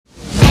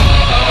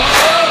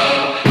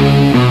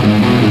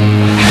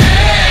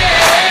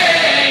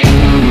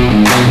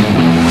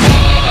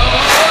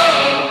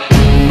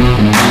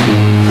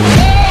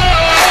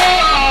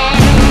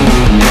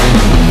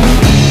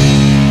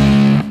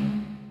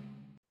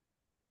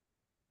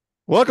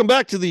Welcome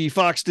back to the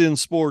Foxed In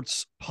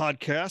Sports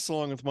podcast,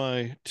 along with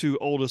my two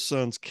oldest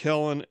sons,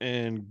 Kellen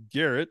and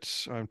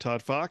Garrett. I'm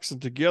Todd Fox, and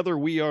together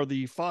we are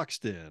the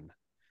Foxed In.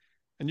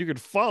 And you can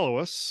follow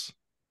us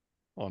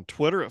on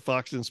Twitter at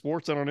Foxed In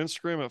Sports and on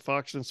Instagram at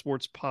Foxed In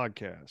Sports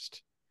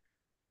Podcast.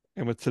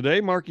 And with today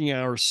marking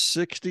our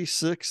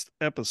 66th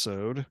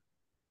episode,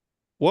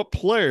 what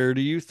player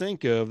do you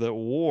think of that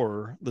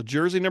wore the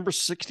jersey number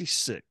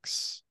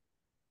 66?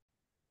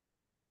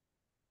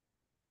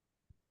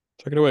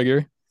 Take it away,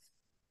 Gary.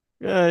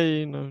 Yeah,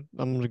 I'm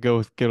gonna go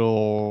with good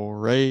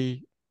old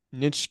Ray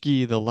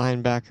Nitschke, the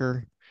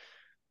linebacker. I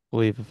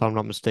believe, if I'm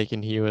not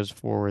mistaken, he was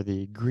for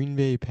the Green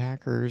Bay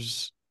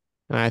Packers.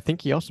 And I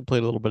think he also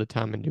played a little bit of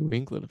time in New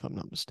England, if I'm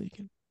not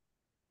mistaken.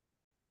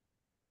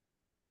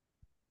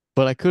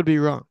 But I could be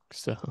wrong,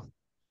 so.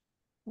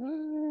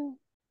 Well,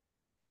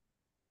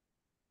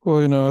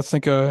 I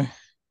think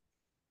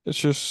it's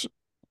just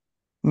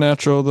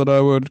natural that I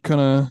would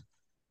kind of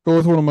go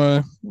with one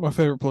of my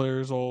favorite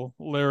players, old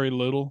Larry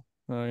Little.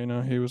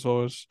 He was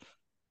always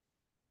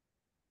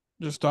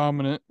just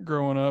dominant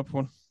growing up.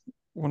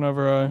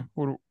 Whenever I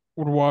would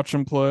watch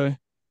him play,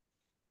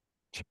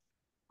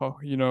 oh,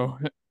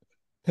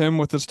 him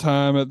with his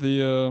time at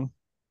the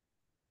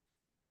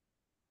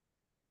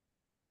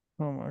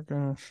oh my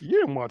gosh, You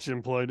didn't watch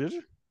him play, did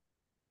you?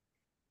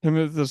 him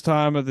at his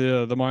time at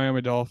the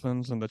Miami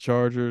Dolphins and the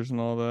Chargers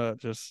and all that.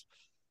 Just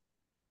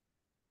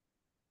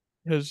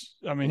he was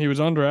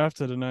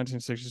undrafted in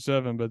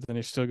 1967, but then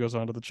he still goes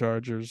on to the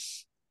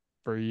Chargers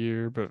for a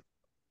year, but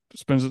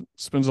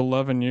spends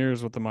 11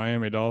 years with the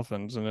Miami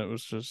Dolphins, and it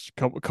was just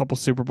a couple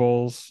Super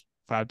Bowls,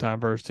 5-time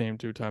first team,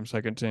 2-time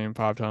second team,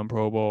 5-time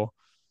Pro Bowl.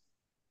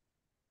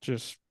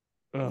 Just,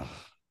 it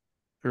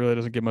really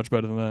doesn't get much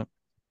better than that.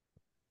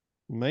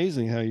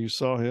 Amazing how you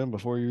saw him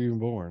before you were even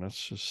born. That's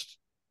just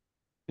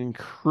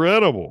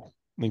incredible.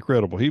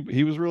 Incredible.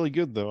 He was really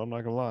good though, I'm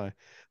not gonna lie.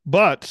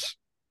 But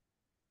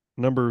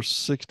number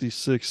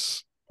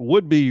 66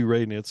 would be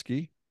Ray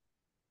Nitschke.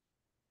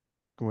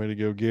 Way to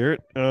go,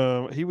 Garrett.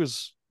 He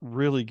was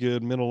really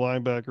good middle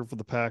linebacker for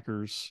the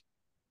Packers.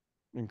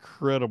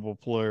 Incredible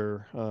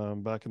player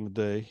back in the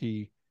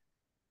day.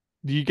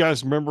 Do you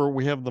guys remember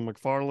we have the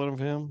McFarland of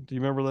him? Do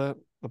you remember that?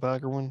 The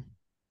Packer one?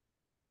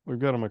 We've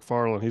got a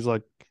McFarland. He's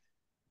like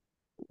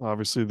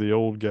obviously the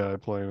old guy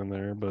playing in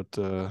there,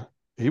 but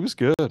he was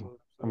good.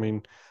 I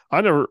mean, I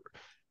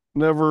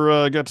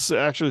never got to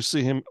actually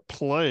see him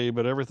play,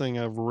 but everything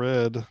I've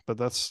read, but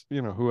that's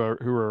who I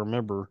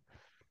remember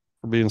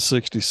for being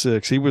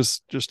 66. He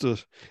was just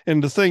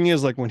and the thing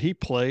is, like when he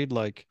played,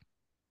 like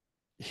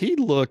he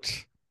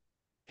looked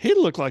he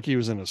looked like he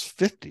was in his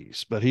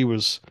 50s, but he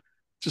was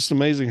just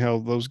amazing how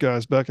those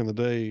guys back in the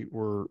day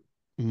were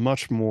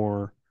much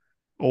more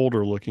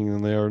older looking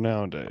than they are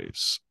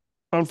nowadays.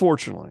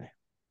 Unfortunately,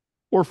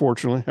 or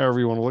fortunately, however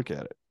you want to look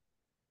at it.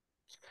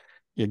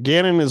 Yeah,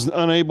 Gannon is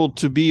unable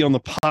to be on the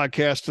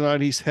podcast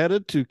tonight. He's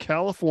headed to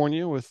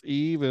California with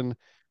Eve and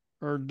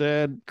her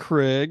dad,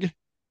 Craig.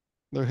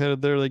 They're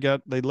headed there.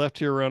 They left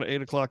here around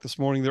 8 o'clock this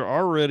morning. They're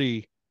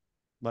already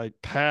like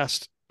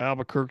past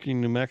Albuquerque,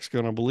 New Mexico,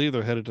 and I believe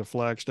they're headed to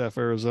Flagstaff,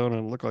 Arizona.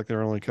 And it looked like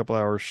they're only a couple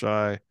hours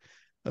shy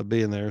of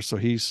being there. So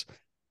I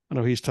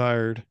know he's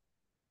tired,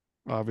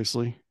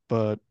 obviously,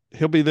 but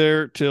he'll be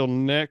there till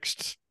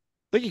next.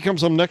 I think he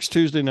comes home next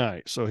Tuesday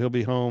night. So he'll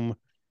be home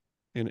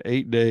in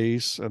 8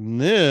 days.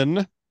 And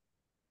then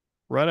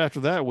right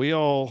after that, we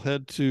all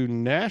head to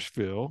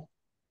Nashville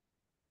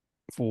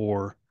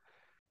for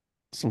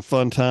some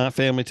fun time,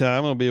 family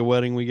time. It'll be a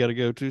wedding we got to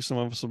go to. Some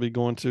of us will be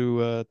going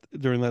to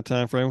during that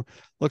time frame.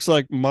 Looks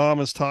like mom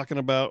is talking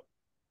about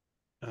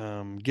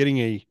getting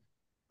a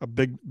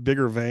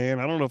bigger van.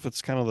 I don't know if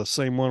it's kind of the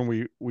same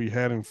one we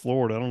had in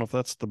Florida. I don't know if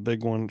that's the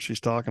big one she's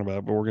talking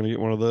about, but we're gonna get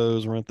one of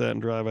those, rent that,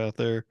 and drive out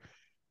there.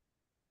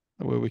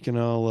 That way we can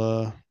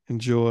all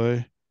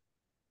enjoy.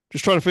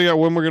 Just trying to figure out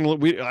when we're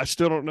gonna. I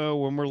still don't know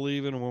when we're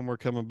leaving and when we're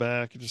coming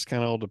back. It just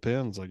kind of all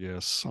depends, I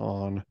guess,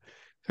 on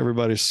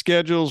everybody's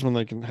schedules, when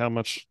they can, how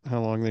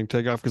long they can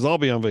take off. Because I'll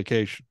be on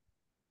vacation,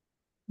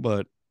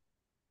 but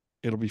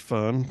it'll be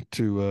fun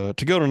to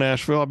go to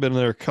Nashville. I've been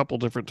there a couple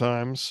different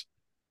times,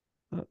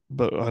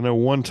 but I know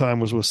one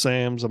time was with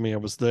Sam's. I mean, I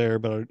was there,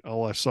 but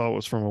all I saw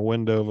was from a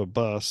window of a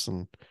bus,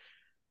 and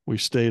we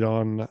stayed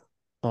on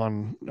I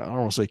don't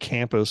want to say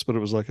campus, but it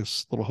was like a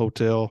little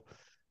hotel,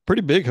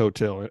 pretty big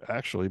hotel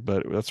actually.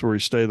 But that's where we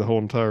stayed the whole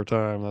entire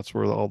time. That's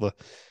where all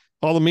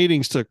the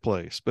meetings took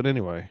place. But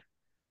anyway,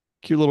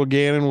 cute little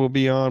Gannon will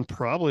be on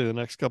probably the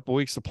next couple of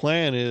weeks. The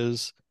plan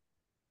is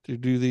to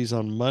do these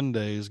on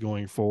Mondays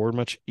going forward,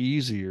 much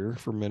easier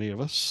for many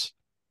of us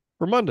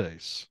for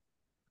Mondays.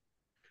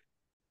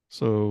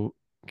 So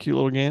cute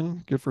little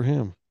Gannon, good for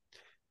him.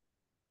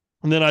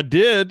 And then I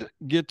did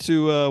get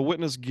to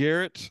witness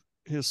Garrett,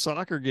 his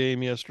soccer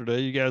game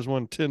yesterday. You guys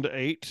won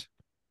 10-8,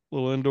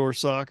 little indoor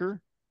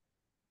soccer.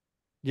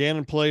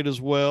 Gannon played as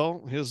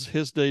well,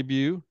 his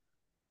debut.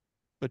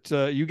 But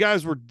you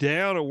guys were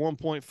down at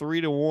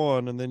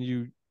 1.3-1, and then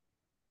you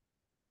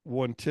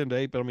won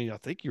 10-8. But I mean, I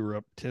think you were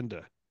up 10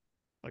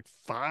 like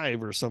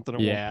 5 or something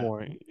at Yeah. one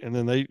point, and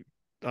then they,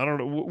 I don't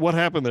know what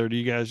happened there. Do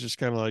you guys just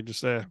kind of like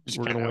Just we're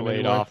gonna kind of win laid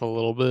anyway? off a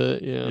little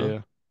bit. Yeah. Yeah.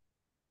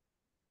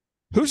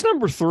 Who's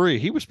number 3?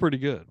 He was pretty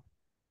good.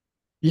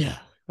 Yeah.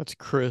 That's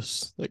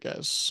Chris. That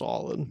guy's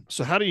solid.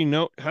 So how do you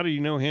know? How do you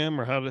know him,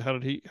 or how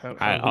did he?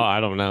 I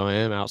don't know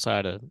him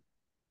outside of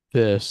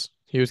this.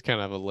 He was kind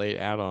of a late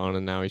add-on,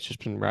 and now he's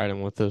just been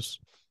riding with us.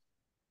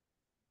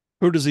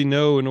 Who does he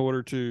know in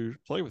order to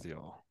play with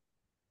y'all?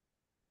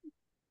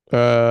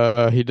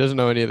 He doesn't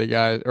know any of the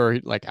guys, or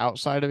like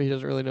outside of it, he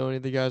doesn't really know any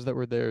of the guys that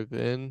were there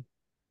then.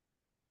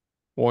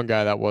 One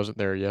guy that wasn't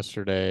there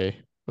yesterday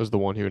was the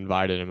one who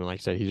invited him, and like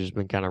I said, he's just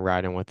been kind of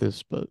riding with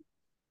us. But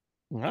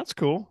Well, that's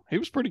cool. He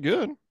was pretty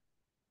good.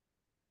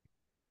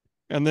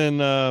 And then,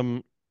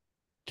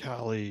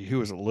 golly, who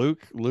was it?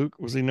 Luke. Luke,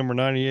 was he number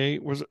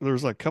 98? There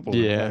was like a couple of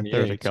yeah,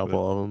 there's a 98s, but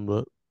couple of them,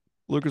 but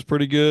Luke was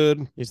pretty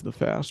good. he's the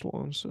fast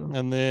one. So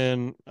And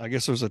then I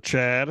guess there's a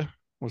Chad.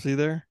 Was he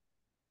there?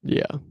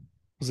 yeah.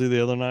 Was he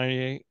the other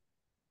 98?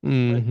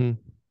 Mm-hmm.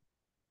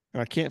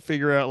 I can't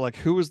figure out like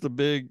who was the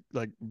big,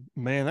 like,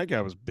 man, that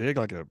guy was big,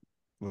 like a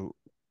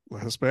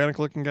Hispanic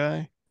looking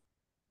guy.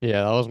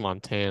 Yeah, that was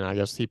Montana. I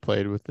guess he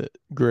played with it,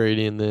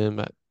 Grady and them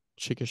at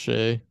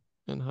Chickasha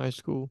in high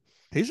school.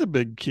 He's a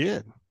big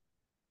kid,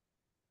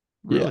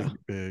 really Yeah.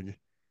 big.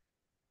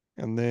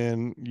 And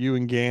then you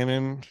and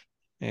Gannon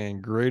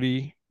and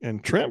Grady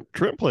and Trent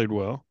played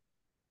well.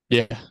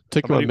 Yeah.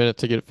 Took I him bet a he, minute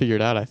to get it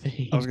figured out, I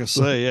think. I was gonna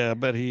say, yeah, I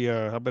bet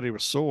he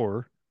was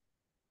sore,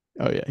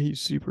 Oh yeah, he's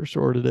super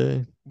sore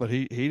today. but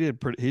he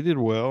did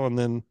well. And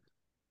then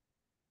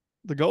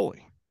the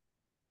goalie.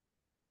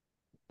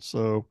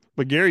 So,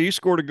 but Gary, you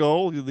scored a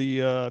goal.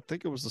 I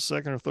think it was the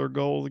second or third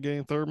goal of the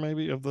game, third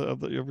maybe of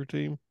your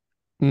team.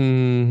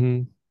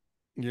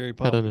 Mm-hmm. Gary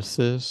Had an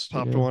assist.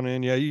 popped Yeah. one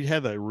in. Yeah, you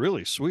had that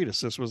really sweet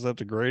assist. Was that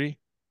to Grady?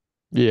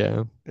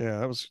 Yeah.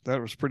 Yeah, that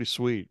was pretty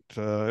sweet. It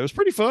was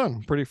pretty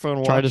fun. Pretty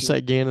fun Tried to watching.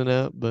 set Gannon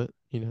up, but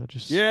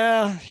just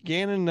Yeah,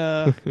 Gannon.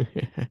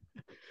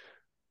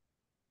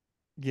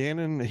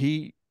 Gannon.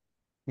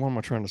 What am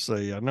I trying to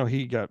say? I know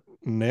he got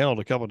nailed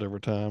a couple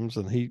different times,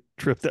 and he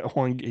tripped that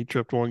one. He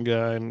tripped one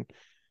guy, and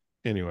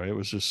anyway, it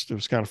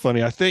was kind of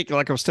funny. I think,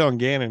 like I was telling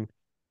Gannon,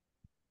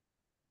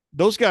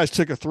 those guys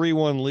took a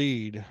 3-1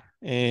 lead,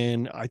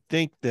 and I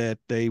think that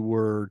they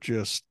were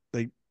just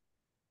they.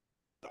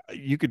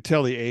 You could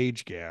tell the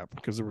age gap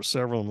because there were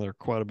several of them that are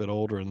quite a bit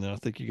older, and then I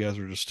think you guys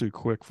were just too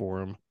quick for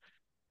them,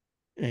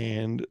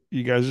 and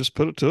you guys just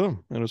put it to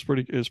him, and it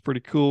was pretty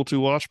cool to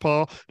watch.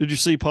 Paul, did you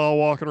see Paul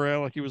walking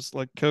around like he was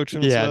like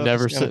coaching? And yeah, stuff?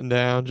 never Just kinda, sitting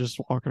down, just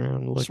walking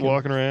around just looking.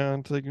 walking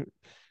around,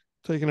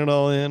 taking it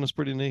all in. It's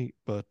pretty neat.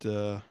 But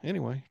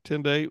anyway,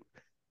 10-8.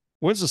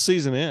 When's the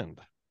season end?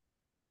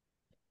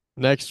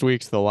 Next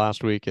week's the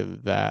last week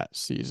of that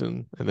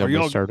season, and then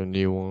we start a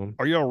new one.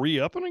 Are y'all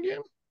re-upping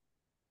again?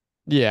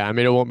 Yeah, I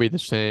mean it won't be the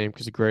same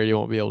because Grady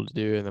won't be able to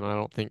do it, and then I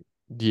don't think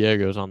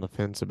Diego's on the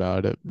fence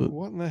about it. But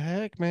What in the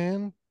heck,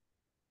 man?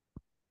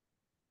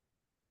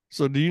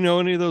 So, do you know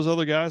any of those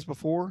other guys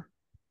before?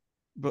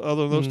 But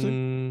other than those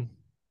two?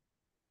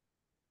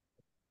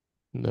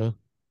 No,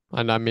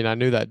 and I mean I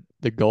knew that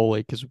the goalie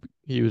because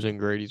he was in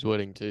Grady's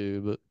wedding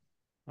too.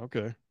 But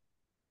Okay.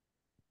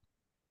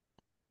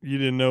 You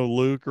didn't know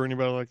Luke or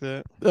anybody like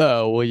that?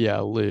 oh well, yeah,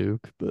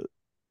 Luke. But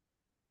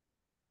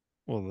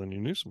Well, then you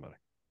knew somebody.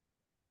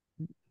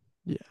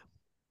 yeah,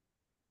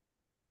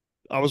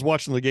 I was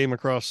watching the game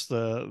across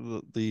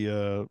the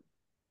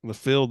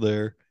field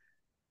there.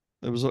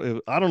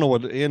 I don't know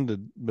what it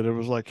ended, but it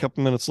was like a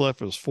couple minutes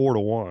left. It was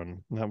 4-1,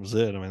 and that was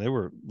it. I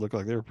mean, looked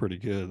like they were pretty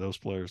good. Those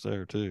players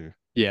there too.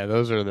 yeah,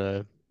 those are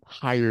the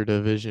higher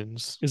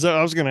divisions.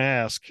 I was going to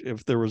ask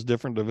if there was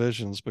different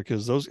divisions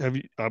because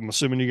I'm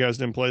assuming you guys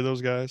didn't play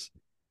those guys.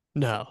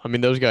 No, I mean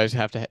those guys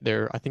have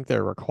to. I think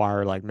they're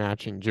required like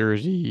matching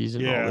jerseys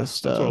and all this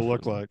stuff. That's what it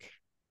looked like.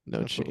 No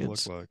That's chance. what it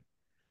looked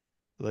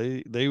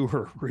like. They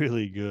were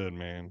really good,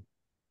 man.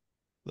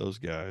 Those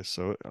guys.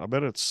 So I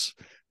bet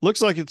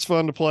looks like it's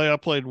fun to play. I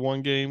played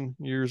one game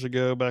years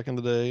ago back in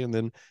the day, and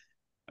then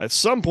at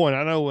some point,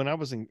 I know when I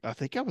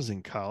think I was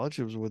in college.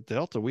 It was with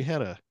Delta. We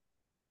had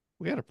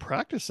a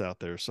practice out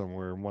there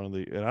somewhere in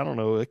and I don't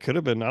know. It could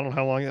have been. I don't know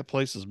how long that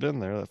place has been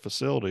there, that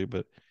facility,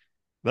 but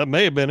that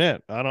may have been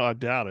it. I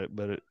doubt it,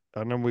 but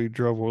I know we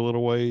drove a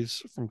little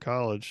ways from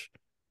college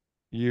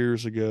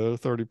years ago,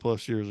 30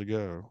 plus years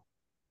ago.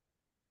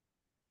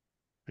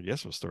 I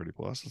guess it was 30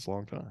 plus. It's a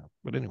long time,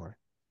 but anyway.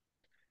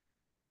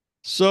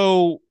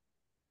 So,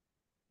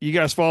 you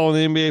guys follow the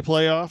NBA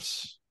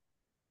playoffs?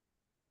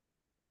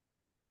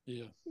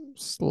 Yeah,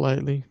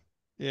 slightly.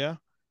 Yeah.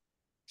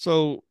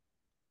 So,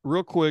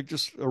 real quick,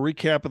 just a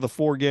recap of the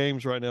 4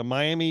 games right now.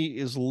 Miami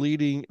is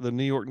leading the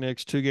New York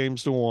Knicks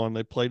 2-1.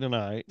 They play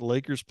tonight.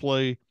 Lakers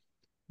play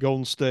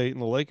Golden State,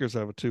 and the Lakers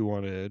have a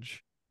 2-1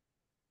 edge.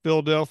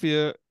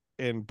 Philadelphia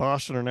and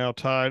Boston are now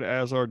tied,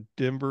 as are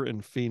Denver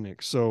and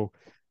Phoenix. So,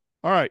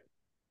 all right,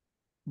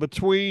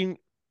 between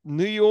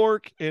New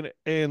York and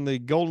the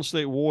Golden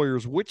State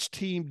Warriors, which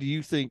team do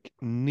you think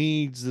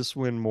needs this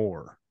win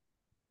more?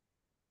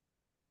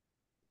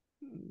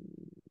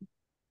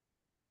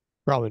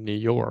 Probably New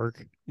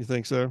York. You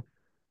think so?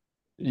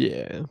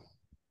 Yeah.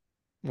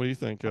 What do you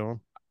think, Ellen?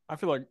 I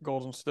feel like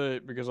Golden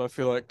State because I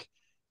feel like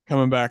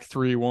coming back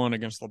 3-1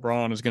 against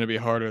LeBron is going to be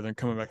harder than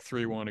coming back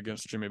 3-1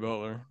 against Jimmy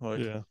Butler. Like,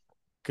 Yeah.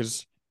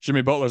 because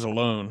Jimmy Butler's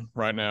alone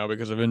right now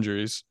because of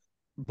injuries.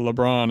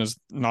 LeBron is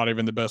not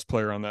even the best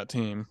player on that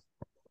team.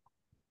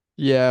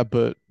 Yeah,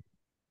 but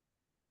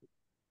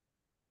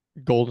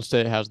Golden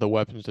State has the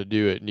weapons to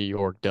do it. New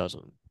York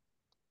doesn't.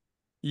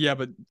 Yeah,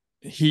 but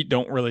Heat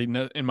don't really,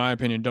 in my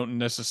opinion, don't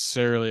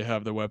necessarily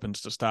have the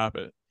weapons to stop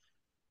it.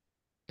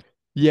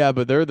 Yeah,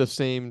 but they're the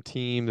same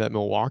team that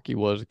Milwaukee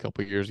was a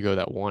couple years ago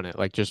that won it.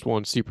 Like just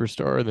one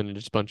superstar and then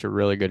just a bunch of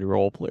really good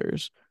role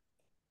players.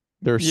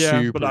 They're Yeah,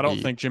 but super I don't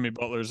deep. think Jimmy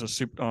Butler's a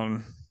super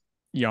on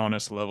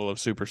Giannis level of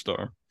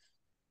superstar,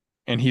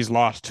 and he's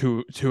lost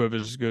two of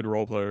his good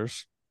role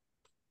players.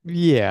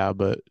 Yeah,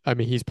 but I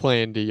mean he's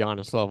playing to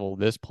Giannis level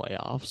this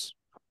playoffs.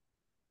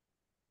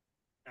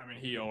 I mean,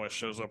 he always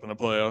shows up in the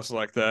playoffs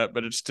like that,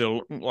 but it's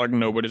still like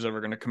nobody's ever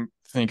going to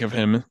think of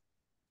him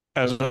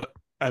as a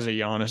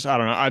Giannis. I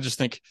don't know. I just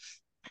think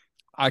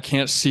I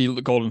can't see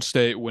Golden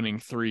State winning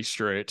 3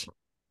 straight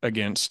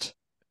against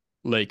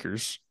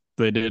Lakers.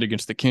 They did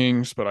against the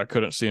Kings, but I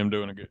couldn't see them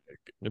doing it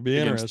It'd be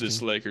against this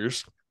interesting.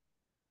 Lakers.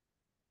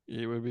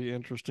 It would be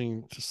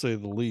interesting to say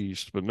the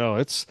least. But no,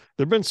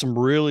 there've been some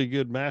really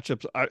good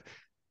matchups.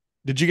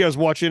 Did you guys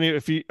watch any? I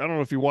don't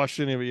know if you watched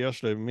any of it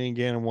yesterday. Me and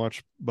Gannon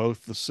watched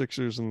both the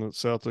Sixers and the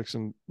Celtics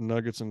and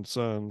Nuggets and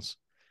Suns,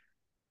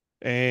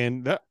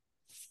 and that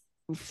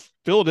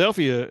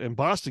Philadelphia and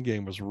Boston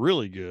game was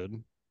really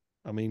good.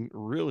 I mean,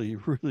 really,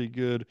 really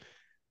good.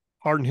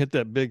 Harden hit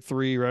that big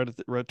three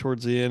right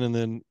towards the end, and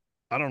then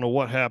I don't know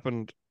what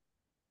happened.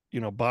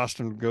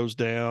 Boston goes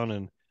down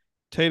and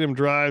Tatum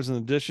drives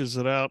and dishes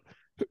it out.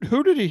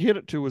 Who did he hit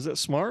it to? Was that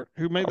Smart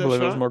who made I that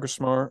believe it was shot? Marcus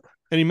Smart.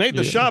 And he made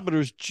the Yeah. shot, but it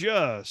was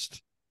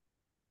just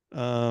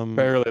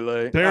Barely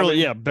late. barely, I mean,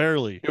 yeah,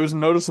 barely. it was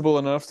noticeable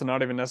enough to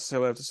not even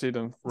necessarily have to see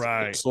them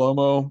Right. slow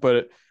mo,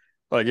 but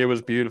it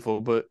was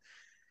beautiful. But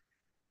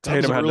That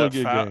was Tatum a had really that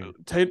good foul.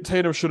 game.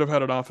 Tatum should have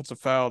had an offensive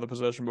foul the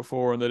possession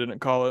before, and they didn't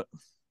call it.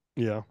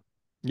 Yeah.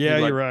 He Yeah,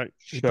 like you're right.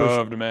 He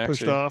shoved pushed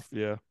Maxey. off.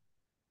 Yeah.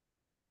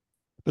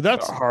 But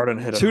that's Harden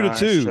hit a 2-2.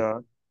 nice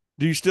shot.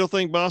 Do you still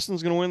think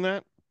Boston's going to win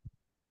that?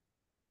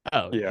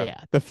 Oh Yeah.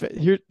 yeah. The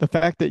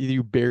fact that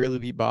you barely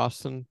beat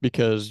Boston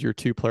because your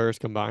two players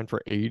combined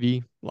for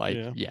 80, like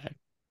yeah.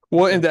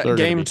 Well, in They're that gonna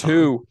game be fine.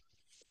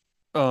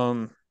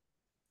 too,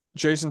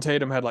 Jason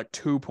Tatum had like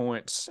 2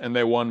 points, and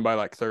they won by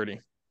like 30.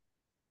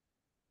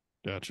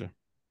 Gotcha.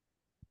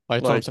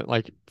 Like, Like,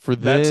 like for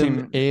that them team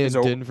and is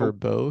Denver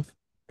both,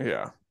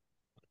 Yeah.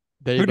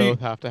 they Who do you- both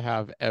have to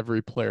have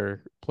every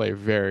player play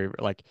very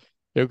like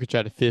Jokic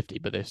had a 50,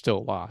 but they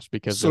still lost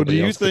because So do nobody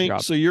you else could think?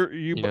 drop. So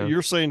know?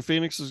 you're saying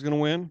Phoenix is going to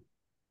win?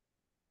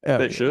 Oh,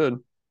 They yeah, should.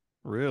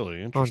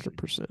 Really interesting.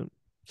 100%.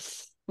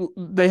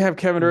 They have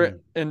Kevin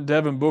Durant and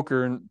Devin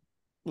Booker, and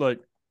like,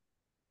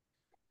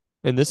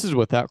 And this is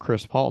without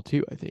Chris Paul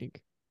too, I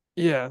think.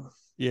 yeah.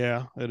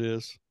 Yeah, it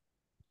is.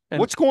 And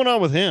What's going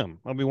on with him?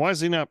 I mean, why is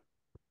he not?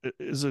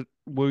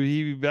 Will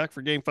he be back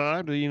for Game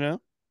 5? Do you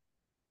know?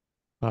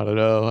 I don't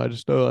know. I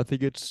just know I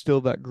think it's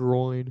still that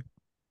groin.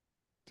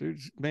 Dude,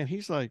 man,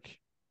 he's like,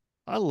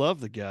 I love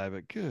the guy,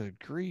 but good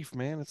grief,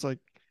 man, it's like,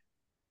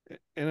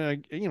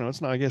 and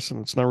it's not. I guess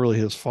it's not really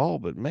his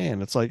fault, but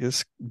man, it's like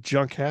this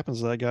junk happens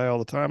to that guy all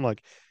the time.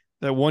 Like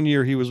that one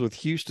year he was with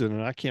Houston,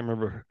 and I can't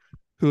remember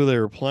who they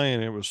were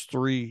playing. It was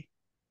 3-3,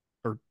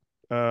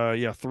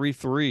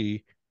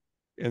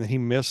 and he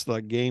missed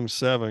like Game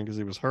 7 because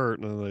he was hurt,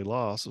 and then they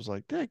lost. It was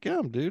like,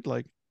 dadgum, dude,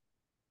 like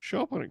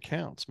show up when it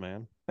counts,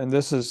 man.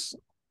 this is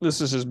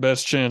his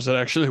best chance at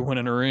actually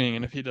winning a ring,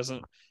 and if he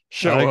doesn't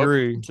show I up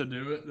agree. to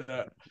do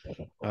it,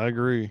 I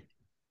agree.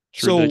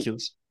 it's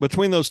ridiculous.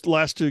 Between those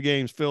last two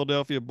games,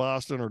 Philadelphia,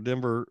 Boston, or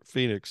Denver,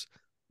 Phoenix,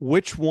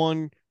 which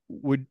one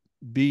would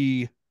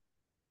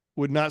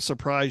not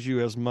surprise you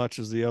as much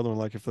as the other one?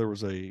 Like if there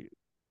was an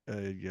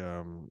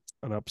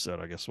upset,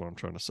 I guess what I'm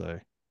trying to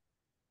say.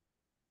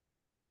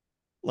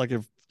 Like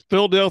if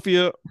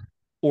Philadelphia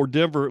or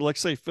Denver, like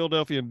say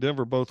Philadelphia and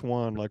Denver both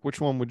won, like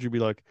which one would you be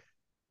like?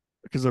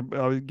 Because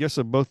I guess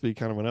it'd both be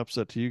kind of an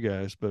upset to you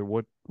guys, but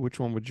which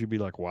one would you be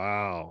like,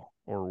 wow,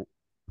 or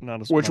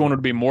not as Which one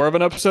would be more of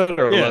an upset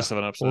or Yeah. less of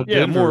an upset? Well, Yeah,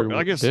 Denver, more.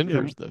 I guess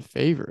Denver's the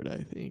favorite,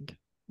 I think.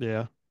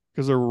 Yeah,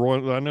 because they're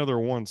one. I know they're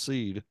one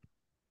seed.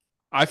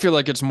 I feel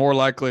like it's more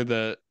likely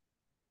that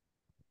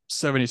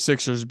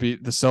 76ers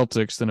beat the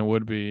Celtics than it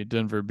would be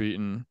Denver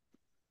beating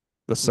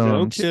the No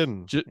Suns.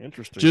 kidding. Ju-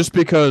 Interesting. Just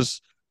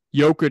because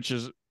Jokic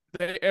is,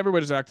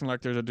 everybody's acting like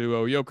there's a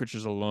duo. Jokic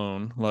is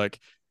alone. Like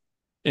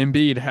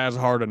Embiid has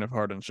Harden if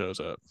Harden shows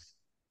up.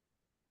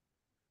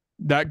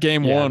 That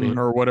game Yeah, I one mean-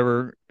 or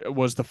whatever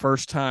was the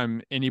first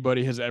time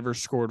anybody has ever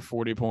scored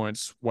 40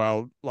 points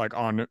while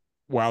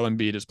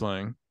Embiid is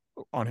playing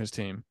on his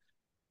team.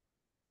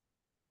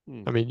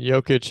 I mean,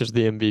 Jokic is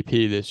the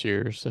MVP this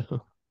year,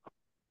 so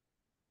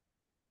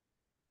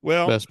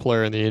Well, Best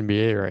player in the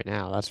NBA right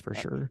now, that's for I,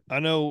 sure. I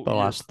know The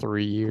last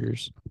 3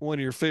 years. one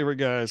of your favorite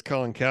guys,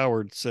 Colin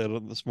Coward, said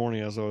this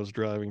morning as I was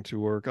driving to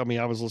work. I mean,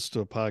 I was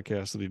listening to a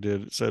podcast that he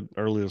did. It said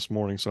early this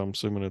morning, so I'm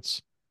assuming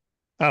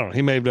I don't know.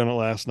 He may have done it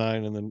last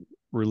night and then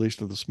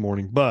released it this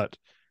morning. But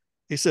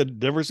he said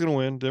Denver's going to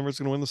win. Denver's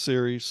going to win the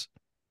series.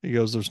 He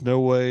goes, there's no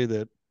way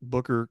that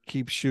Booker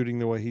keeps shooting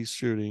the way he's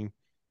shooting.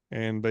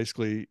 And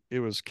basically, it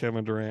was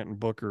Kevin Durant and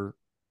Booker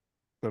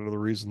that are the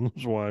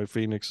reasons why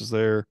Phoenix is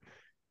there.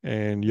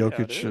 And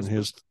Jokic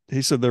and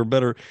he said they're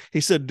better.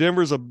 He said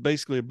Denver's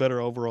basically a better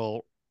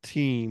overall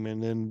team,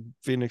 and then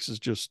Phoenix is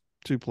just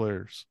two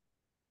players.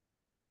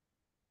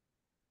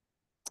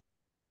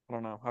 I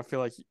don't know. I feel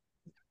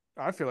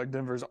like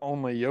Denver's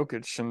only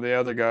Jokic, and the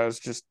other guys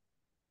just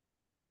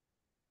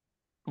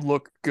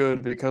look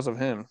good because of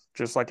him.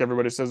 Just like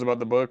everybody says about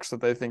the Bucks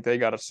that they think they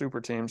got a super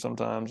team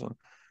sometimes, and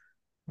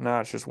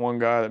it's just one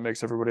guy that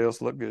makes everybody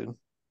else look good.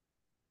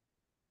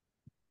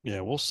 Yeah,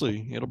 we'll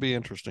see. It'll be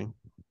interesting.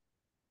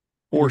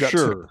 And For you got two.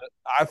 sure.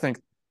 I think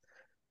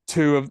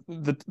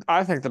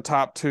the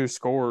top two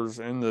scorers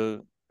in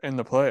the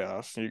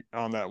playoffs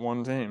on that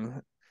one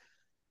team.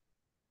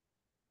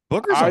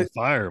 Booker's on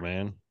fire,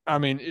 man. I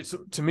mean,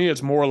 to me,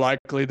 it's more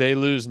likely they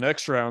lose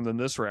next round than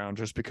this round,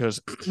 just because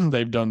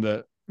they've done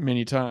that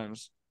many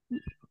times.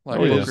 Like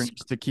Booker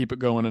needs to keep it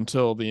going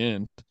until the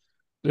end.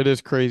 It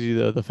is crazy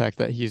though, the fact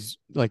that he's,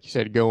 like you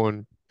said,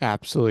 going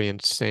absolutely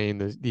insane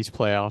these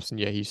playoffs, and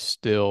yet he's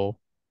still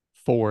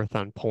fourth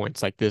on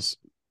points like this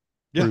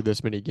through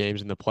this many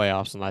games in the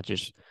playoffs, and that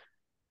just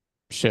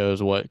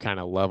shows what kind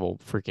of level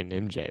freaking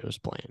MJ was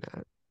playing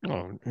at.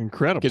 Oh,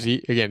 incredible! Because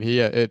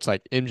it's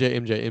like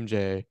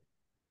MJ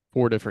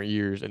 4 different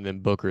years, and then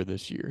Booker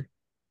this year.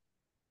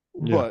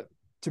 Yeah. But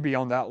to be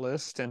on that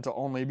list and to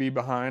only be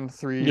behind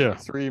three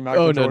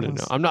Michael Jordans.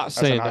 No. I'm not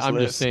saying that. I'm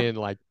just saying,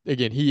 like,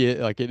 again,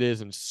 it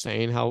is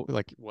insane how,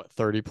 like, what,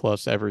 30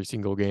 plus every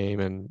single game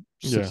and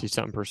 60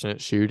 something percent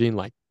shooting.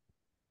 Like,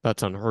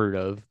 that's unheard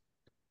of,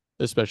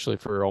 especially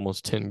for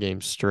almost 10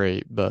 games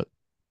straight. But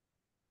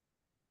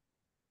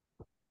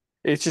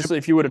it's just,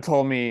 if you would have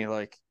told me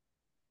like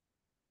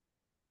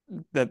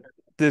that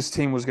this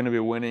team was going to be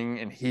winning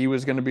and he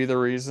was going to be the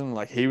reason,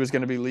 like he was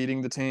going to be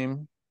leading the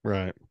team,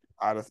 right?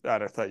 I'd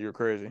have thought you were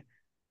crazy.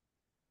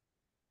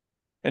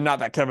 And not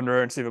that Kevin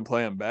Durant's even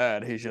playing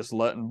bad. He's just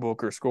letting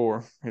Booker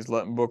score. He's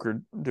letting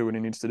Booker do what he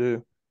needs to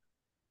do.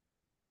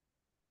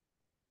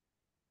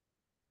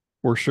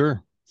 For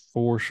sure.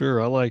 For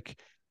sure. I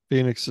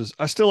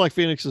still like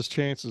Phoenix's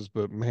chances,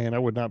 but man, I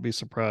would not be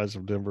surprised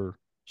if Denver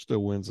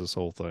still wins this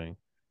whole thing.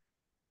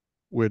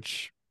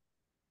 Which,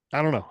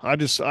 I don't know. I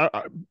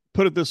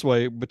put it this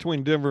way,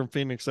 between Denver and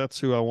Phoenix, that's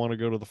who I want to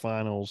go to the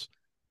finals.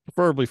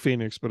 Preferably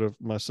Phoenix, but if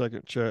my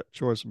second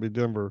choice would be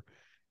Denver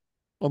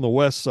on the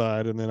west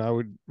side, and then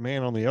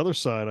on the other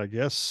side, I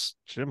guess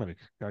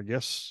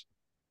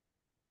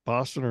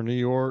Boston or New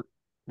York,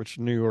 which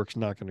New York's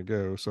not going to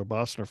go. So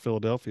Boston or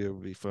Philadelphia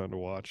would be fun to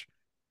watch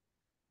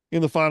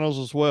in the finals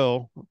as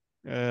well,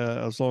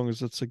 as long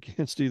as it's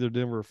against either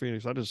Denver or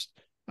Phoenix. I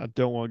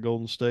don't want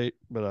Golden State,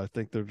 but I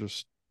think they're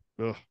just,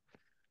 if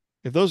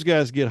those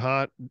guys get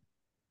hot,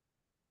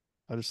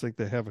 I just think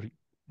they have a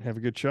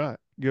good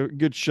shot.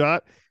 Good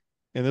shot,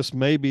 and this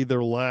may be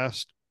their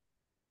last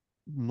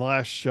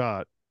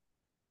shot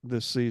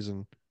this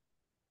season.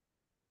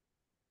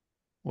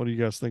 What do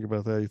you guys think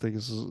about that? You think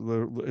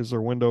is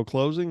their window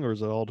closing, or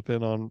does it all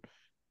depend on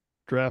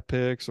draft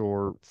picks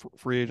or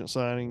free agent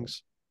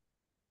signings?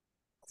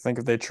 I think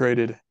if they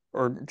traded,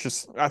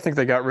 I think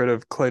they got rid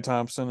of Klay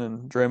Thompson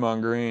and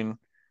Draymond Green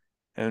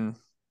and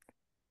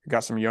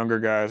got some younger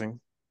guys, and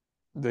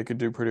they could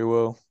do pretty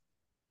well.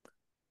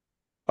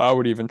 I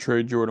would even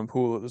trade Jordan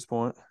Poole at this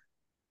point.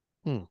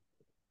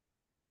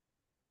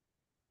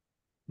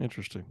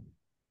 Interesting.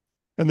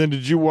 And then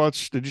did you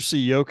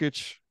see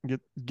Jokic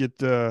get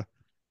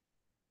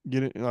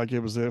it like it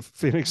was the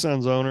Phoenix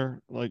Suns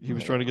owner, like he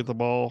was trying to get the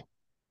ball?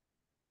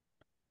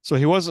 So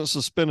he wasn't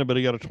suspended, but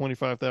he got a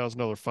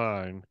 $25,000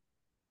 fine,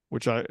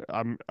 which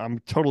I'm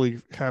totally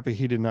happy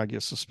he did not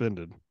get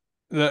suspended.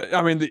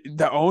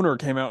 The owner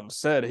came out and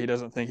said he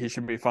doesn't think he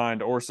should be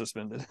fined or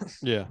suspended.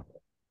 Yeah.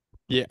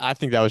 Yeah, I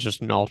think that was just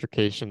an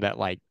altercation that,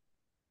 like,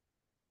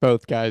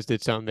 both guys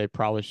did something they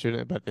probably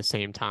shouldn't, but at the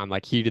same time,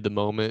 like, heat of the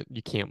moment,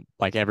 you can't,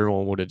 like,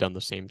 everyone would have done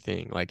the same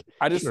thing. Like,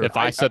 if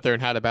I sat there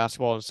and had a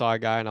basketball and saw a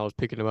guy and I was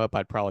picking him up,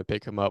 I'd probably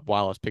pick him up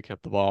while I was picking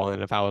up the ball.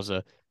 And if I was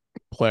a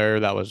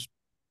player that was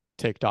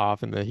ticked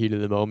off in the heat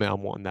of the moment,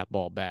 I'm wanting that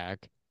ball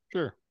back.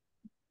 Sure.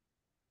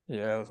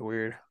 Yeah, it was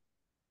weird.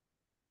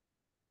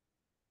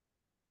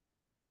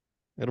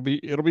 It'll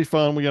be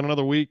fun. We got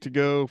another week to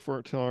go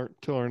till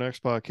our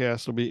next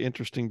podcast. It'll be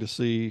interesting to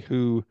see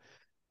who.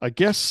 I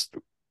guess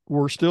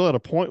we're still at a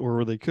point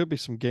where they could be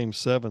some game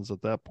sevens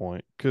at that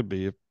point. Could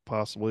be, if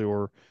possibly,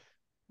 or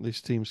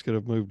these teams could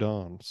have moved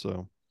on.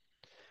 So,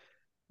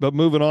 but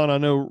moving on, I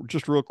know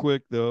just real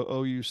quick, the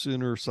OU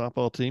Sooner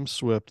softball team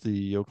swept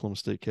the Oklahoma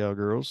State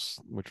Cowgirls,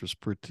 which was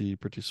pretty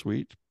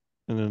sweet.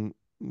 And then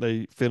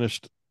they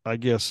finished I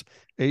guess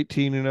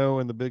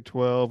 18-0 in the Big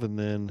 12, and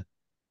then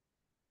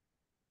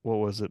what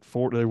was it?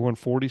 They won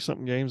 40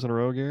 something games in a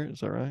row, Garrett. Is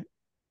that right?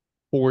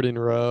 40 in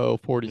a row,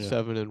 Yeah.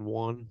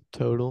 47-1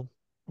 total.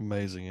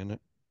 Amazing, isn't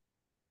it?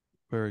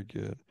 Very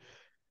good.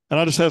 And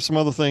I just have some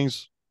other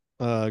things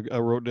I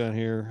wrote down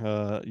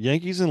here.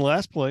 Yankees in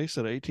last place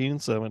at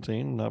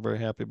 18-17. Not very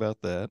happy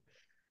about that.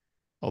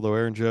 Although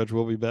Aaron Judge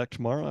will be back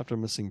tomorrow after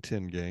missing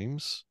 10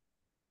 games.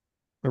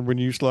 Remember when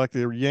you used to like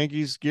the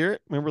Yankees,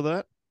 Garrett? Remember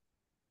that?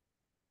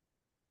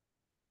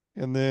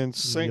 And then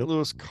St. Yep.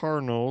 Louis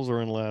Cardinals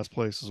are in last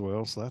place as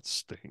well, so that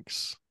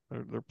stinks.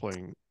 They're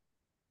playing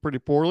pretty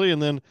poorly.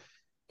 And then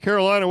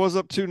Carolina was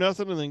up 2-0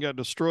 and then got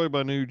destroyed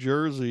by New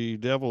Jersey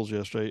Devils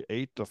yesterday,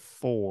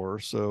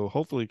 8-4. So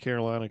hopefully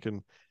Carolina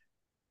can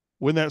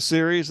win that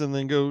series and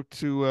then go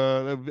to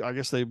I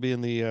guess they'd be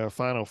in the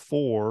final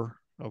four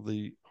of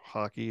the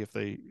hockey if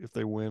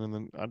they win. And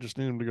then I just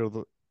need them to go to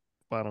the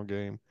final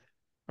game,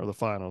 or the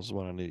finals is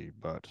what I need,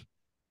 but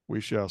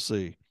we shall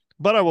see.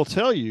 But I will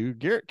tell you,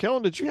 Garrett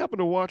Kellen, did you happen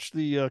to watch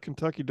the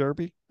Kentucky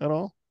Derby at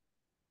all?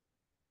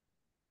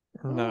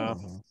 No,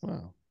 Oh,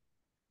 wow.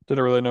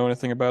 didn't really know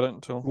anything about it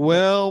until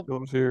Well, it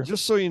was here.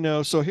 just so you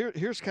know, so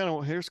here's kind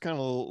of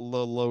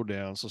the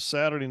lowdown. So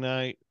Saturday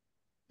night,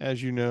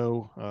 as you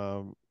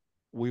know,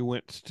 we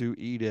went to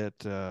eat at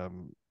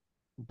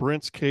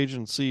Brent's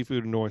Cajun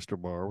Seafood and Oyster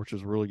Bar, which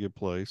is a really good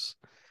place.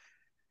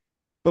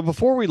 But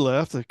before we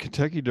left, the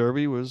Kentucky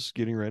Derby was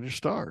getting ready to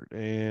start,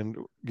 and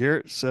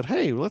Garrett said,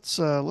 "Hey, let's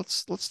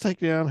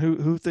take down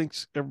who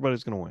thinks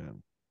everybody's going to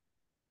win."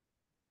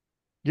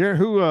 Garrett,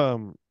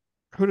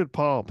 who did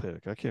Paul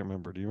pick? I can't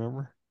remember. Do you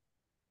remember?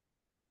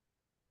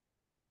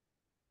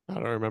 I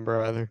don't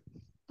remember either.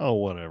 Oh,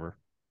 whatever.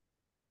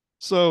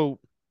 So,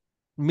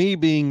 me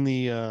being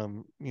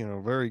the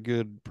very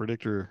good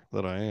predictor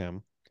that I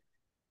am,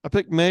 I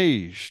picked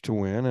Mage to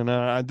win, and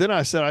then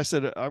I said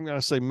I'm going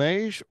to say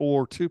Mage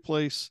or two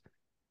place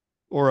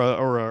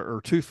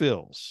or two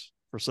fills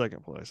for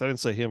second place. I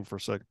didn't say him for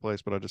second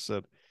place, but I just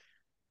said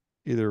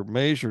either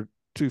Mage or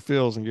two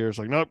fills, and Garrett's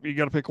like, nope, you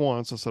got to pick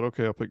one. So I said,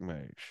 okay, I'll pick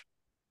Mage.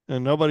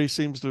 And nobody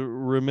seems to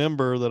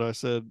remember that I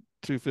said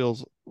two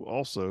fills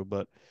also,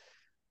 but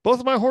both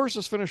of my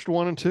horses finished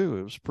 1 and 2.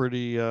 It was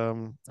pretty, I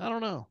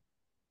don't know,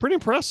 pretty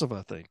impressive,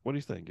 I think. What do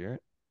you think,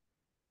 Garrett?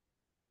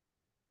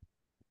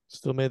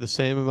 Still made the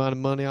same amount of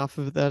money off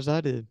of it as I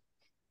did.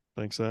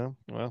 Think so?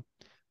 Well,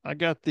 I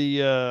got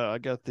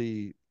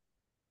the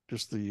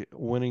just the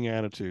winning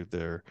attitude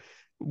there.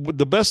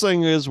 The best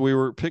thing is we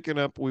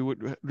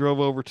drove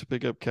over to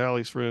pick up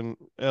Callie's friend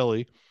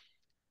Ellie.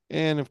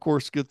 And of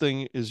course, good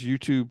thing is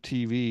YouTube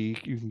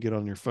TV. You can get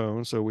on your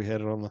phone. So we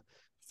had it on the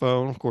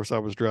phone. Of course, I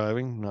was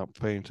driving, not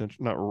paying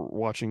attention, not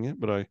watching it,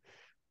 but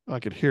I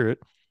could hear it.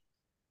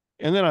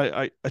 And then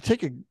I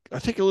take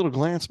a little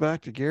glance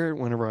back to Garrett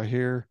whenever I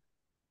hear,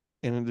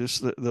 and it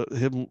just the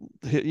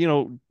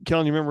him,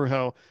 Kellen, you remember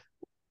how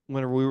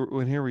whenever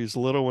when he was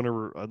little,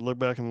 whenever I'd look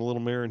back in the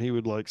little mirror and he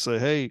would like say,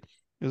 "Hey,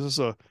 is this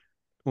a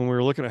when we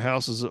were looking at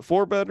houses, is it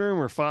 4 bedroom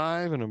or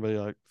 5?" And I'd be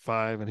like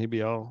 5, and he'd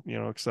be all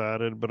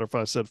excited. But if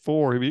I said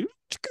 4, he'd be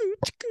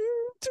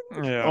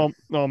Yeah.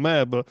 all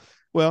mad. But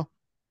well,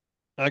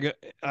 I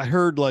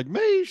heard like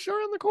May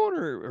sure in the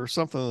corner or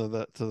something of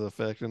that to the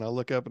effect, and I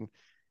look up and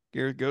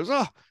Garrett goes,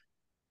 "Oh,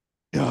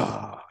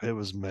 it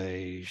was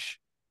Mage,"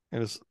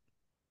 and just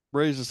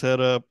raised his head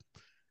up,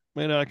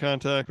 made eye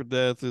contact with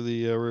Dad through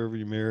the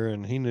rearview mirror,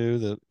 and he knew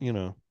that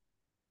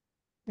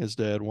his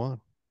dad won.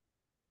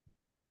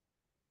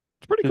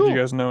 It's pretty Did you cool.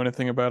 guys know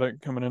anything about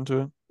it coming into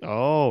it?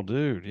 Oh,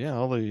 dude, yeah,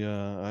 all the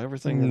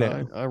everything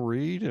that No. I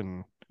read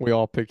and We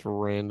all picked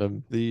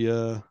random,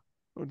 the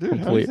dude,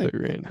 completely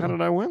random. how did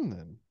I win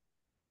then?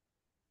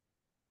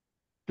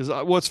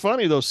 Because what's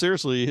funny though,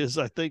 seriously, is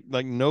I think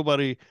like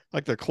nobody,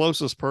 like the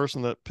closest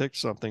person that picked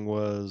something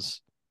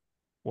was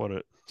what,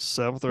 at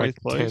 7th or Like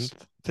 8th place,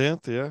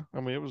 10th. 10th, yeah. I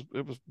mean,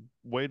 it was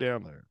way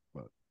down there,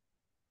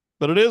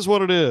 but it is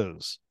what it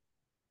is.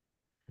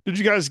 Did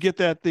you guys get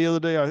that the other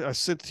day? I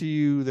said to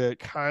you that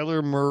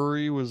Kyler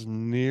Murray was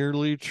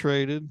nearly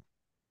traded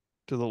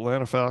to the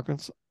Atlanta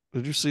Falcons.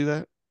 Did you see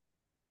that?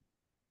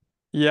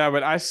 Yeah,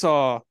 but I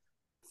saw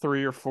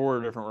 3 or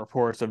 4 different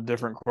reports of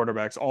different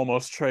quarterbacks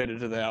almost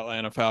traded to the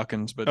Atlanta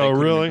Falcons, but Oh, they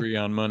couldn't really? agree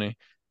on money.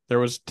 There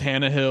was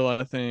Tannehill,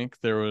 I think.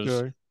 There was,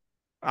 Okay.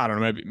 I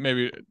don't know,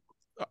 maybe,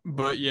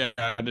 but yeah,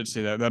 I did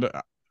see that.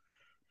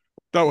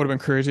 That would have been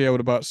crazy. I would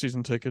have bought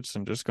season tickets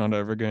and just gone to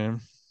every game.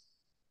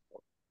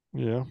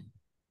 Yeah.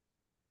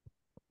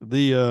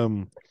 The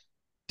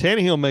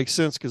Tannehill makes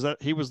sense because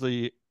he was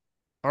the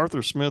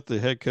Arthur Smith, the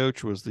head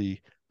coach, was the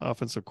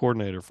offensive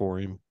coordinator for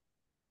him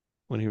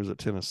when he was at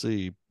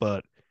Tennessee.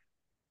 But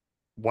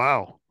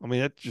wow, I mean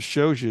that just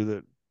shows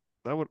you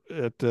that would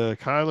at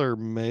Kyler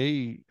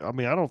may. I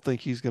mean, I don't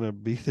think he's going to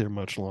be there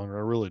much longer.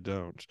 I really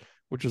don't,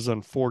 which is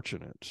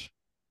unfortunate.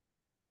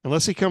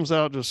 Unless he comes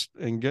out just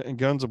and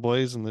guns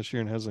ablazing this year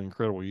and has an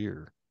incredible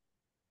year.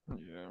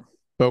 Yeah.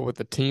 But with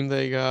the team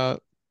they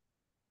got,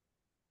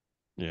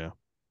 Yeah.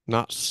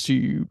 not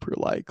super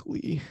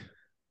likely.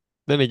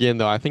 Then again,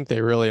 though, I think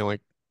they really only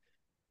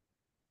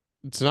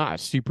it's not a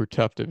super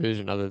tough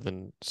division other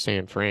than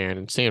San Fran.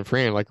 And San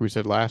Fran, like we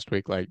said last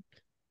week, like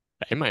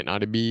they might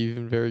not be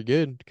even very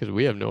good because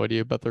we have no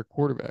idea about their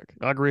quarterback.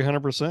 I agree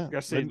 100%. You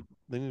guys see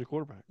They need a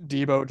quarterback.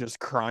 Debo just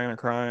crying and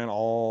crying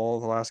all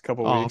the last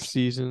couple of Off weeks.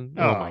 season.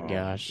 Oh my Oh,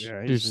 gosh.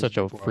 yeah, he Dude's just needs such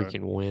to a be quiet.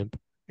 freaking wimp.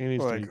 He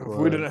needs to be Like, if we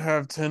quiet. didn't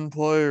have 10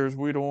 players,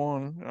 we'd have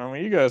won. I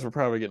mean, you guys were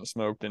probably getting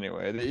smoked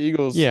anyway. The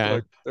Eagles, Yeah.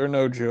 like, they're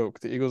no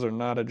joke. The Eagles are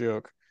not a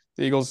joke.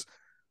 The Eagles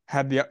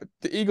the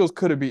Eagles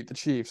could have beat the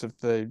Chiefs if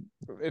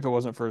it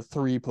wasn't for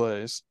 3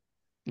 plays.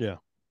 Yeah.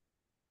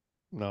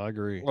 No, I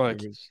agree.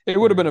 Like, was it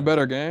would have been very a good.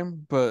 better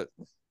game, but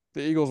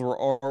the Eagles were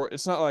all.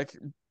 It's not like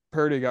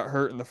Purdy got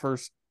hurt in the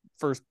first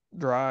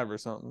drive or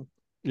something.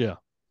 Yeah.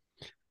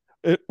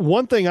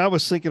 One thing I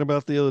was thinking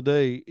about the other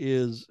day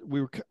is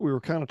we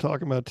were kind of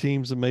talking about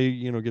teams that may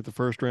get the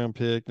first round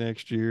pick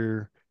next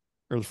year,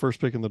 or the first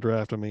pick in the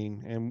draft. I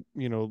mean,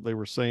 and they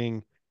were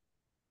saying,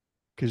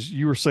 because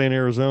you were saying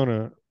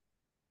Arizona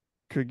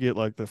could get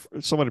like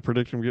somebody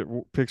predicted them get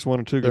picks 1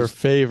 and 2 They're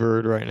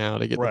favored right now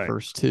to get the right,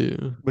 first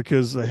 2.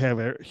 because they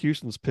have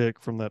Houston's pick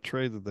from that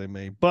trade that they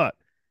made. But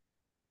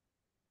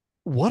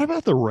what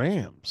about the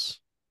Rams?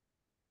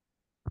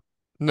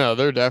 No,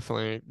 they're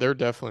definitely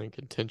in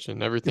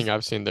contention. Everything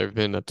I've seen, they've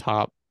been a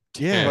top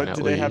Yeah. 10 But at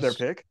do they have their least.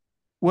 pick?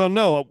 Well,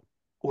 no.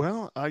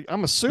 Well,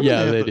 I'm assuming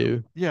Yeah, they have they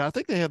do. Yeah, I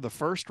think they have the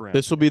first round.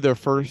 This will be their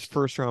at least.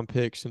 first round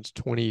pick since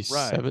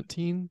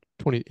 2017,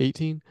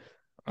 2018.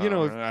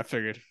 I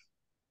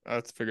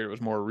figured it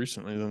was more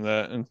recently than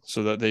that, and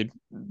so that they'd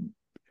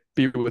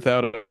be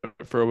without it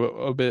for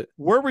a bit.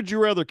 Where would you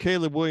rather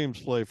Caleb Williams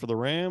play, for the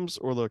Rams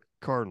or the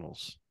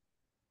Cardinals?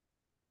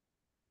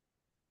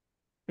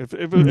 If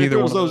Neither it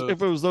one was of those those.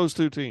 if it was those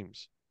two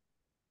teams.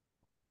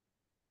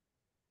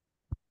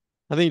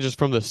 I think just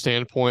from the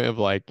standpoint of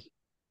like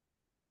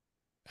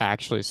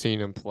actually seeing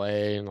him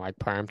play in like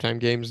primetime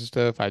games and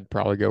stuff, I'd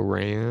probably go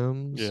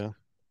Rams. Yeah,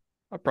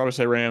 I'd probably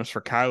say Rams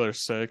for Kyler's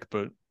sake,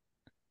 but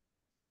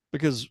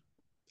because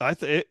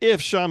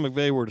if Sean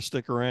McVay were to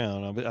stick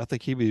around, I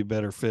think he'd be a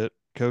better fit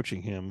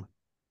coaching him.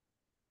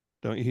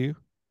 Don't you?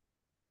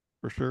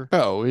 For sure.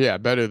 Oh yeah,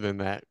 better than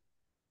that.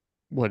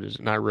 What is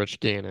it? Not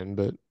Rich Gannon,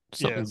 but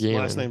Yeah, something his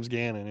last Gannon. name's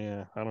Gannon.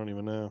 Yeah, I don't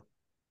even know.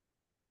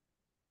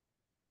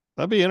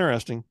 That'd be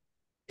interesting.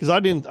 Because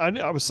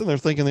I was sitting there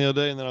thinking the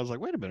other day, and then I was like,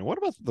 wait a minute, what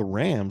about the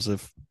Rams?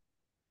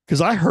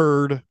 Because I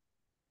heard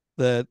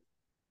that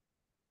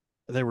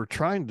they were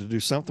trying to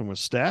do something with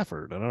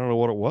Stafford. I don't know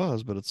what it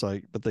was, but it's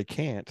like, but they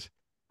can't.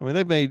 I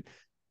mean,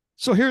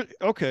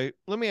 okay,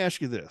 let me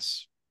ask you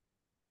this.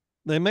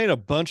 They made a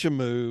bunch of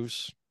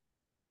moves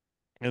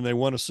and they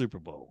won a Super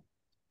Bowl.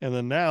 And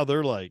then now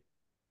they're like,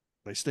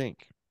 they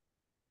stink.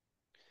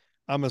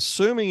 I'm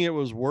assuming it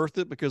was worth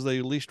it because they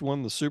at least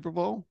won the Super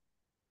Bowl.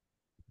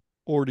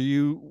 Or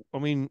I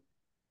mean,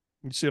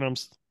 you see what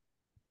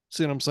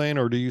I'm saying?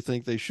 Or do you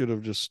think they should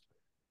have just,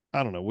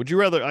 I don't know. Would you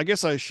rather, I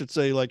guess I should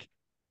say, like,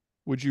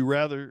 would you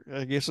rather,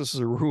 I guess this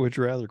is a would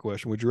you rather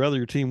question. Would you rather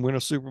your team win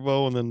a Super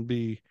Bowl and then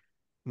be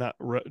not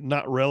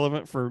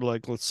relevant for,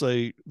 like, let's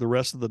say the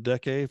rest of the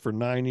decade for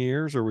 9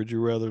 years, or would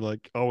you rather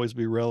like always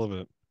be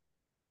relevant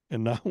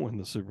and not win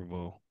the Super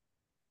Bowl?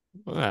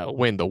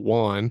 Win the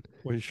one.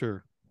 Well,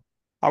 sure.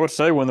 I would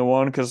say win the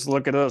one because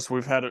look at us.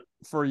 We've had it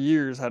for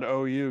years, had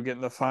OU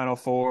getting the Final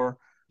Four,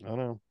 I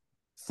know.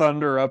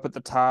 Thunder up at the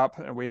top,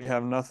 and we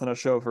have nothing to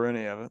show for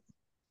any of it.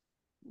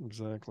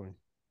 Exactly.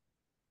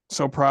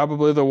 So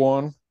probably the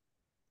one,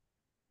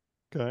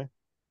 Okay.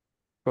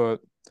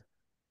 but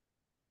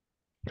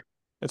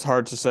it's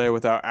hard to say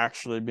without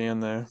actually being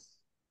there.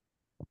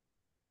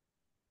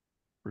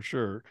 For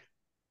sure.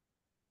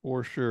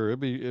 For sure.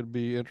 It'd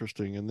be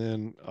interesting. And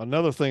then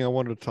another thing I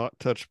wanted to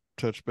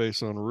touch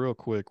base on real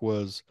quick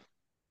was,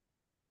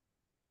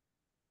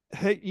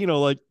 hey,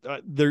 like,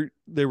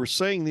 they were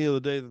saying the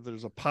other day that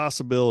there's a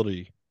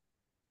possibility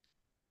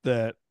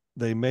that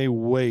they may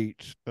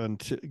wait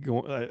until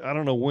I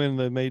don't know when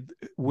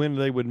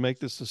they would make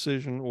this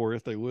decision, or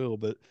if they will,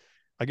 but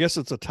I guess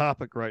it's a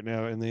topic right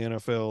now in the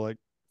NFL, like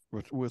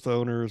with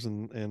owners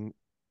and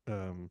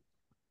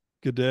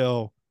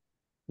Goodell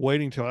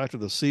waiting till after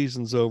the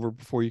season's over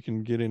before you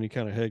can get any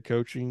kind of head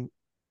coaching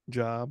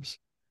jobs.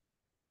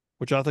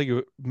 Which I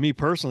think, me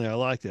personally, I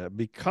like that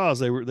because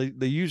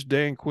they used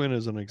Dan Quinn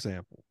as an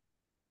example.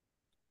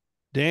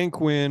 Dan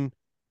Quinn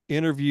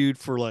interviewed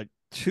for like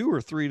 2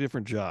 or 3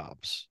 different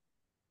jobs.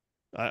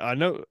 I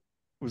know it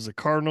was the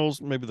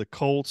Cardinals, maybe the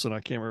Colts, and I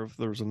can't remember if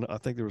there was I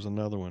think there was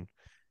another one.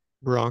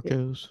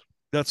 Broncos.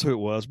 That's who it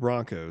was,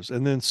 Broncos.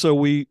 And then so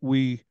we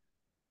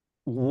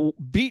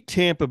beat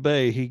Tampa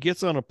Bay. He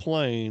gets on a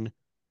plane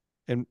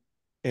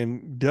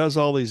and does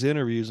all these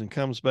interviews and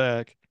comes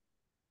back.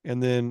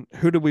 And then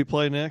who did we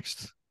play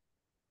next?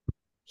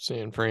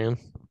 San Fran.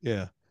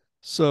 Yeah.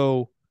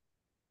 So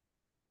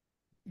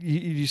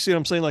you see what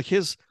I'm saying? Like,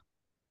 his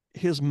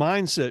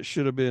mindset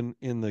should have been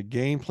in the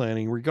game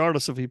planning,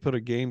 regardless if he put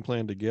a game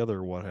plan together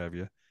or what have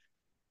you.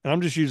 And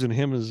I'm just using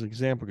him as an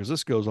example because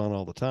this goes on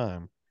all the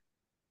time.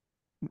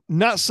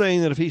 Not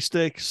saying that if he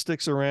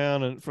sticks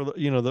around and for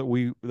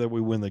the, that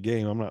we win the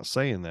game. I'm not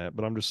saying that,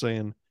 but I'm just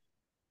saying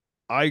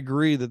I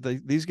agree that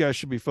these guys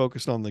should be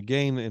focused on the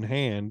game in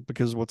hand,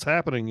 because what's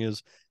happening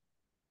is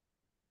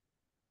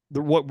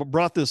what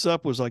brought this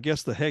up was, I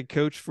guess, the head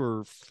coach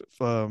for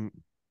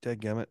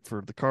dadgummit,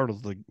 for the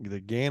Cardinals, the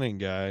Gannon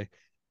guy.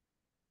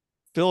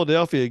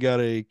 Philadelphia got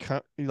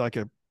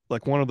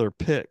like one of their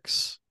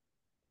picks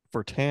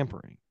for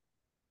tampering,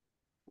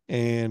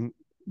 and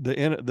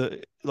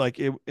the like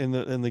it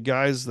and the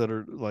guys that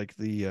are like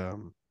the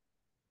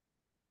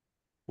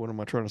what am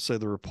I trying to say?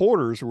 The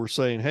reporters were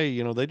saying, hey,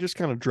 they just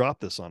kind of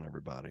dropped this on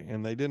everybody,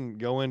 and they didn't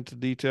go into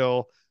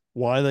detail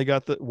why they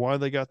got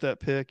that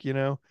pick.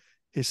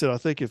 He said, I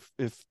think if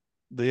the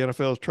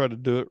NFL has tried to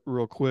do it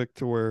real quick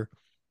to where,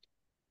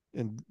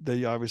 and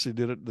they obviously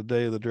did it the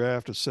day of the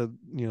draft, and said,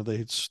 they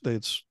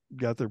had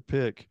got their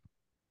pick,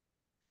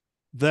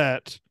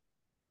 that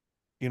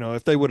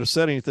if they would have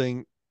said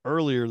anything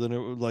earlier, then it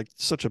was like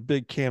such a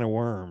big can of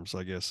worms,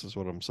 I guess is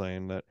what I'm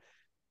saying, that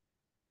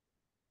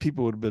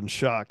people would have been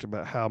shocked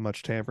about how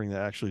much tampering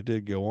that actually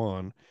did go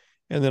on.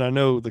 And then I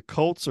know the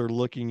Colts are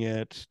looking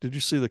at, did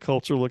you see the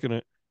Colts are looking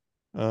at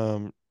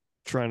trying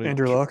to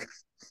Andrew Luck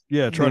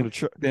trying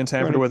being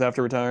tampered with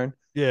after retiring.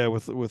 Yeah,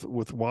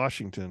 with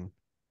Washington,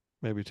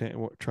 maybe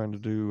trying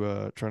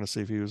to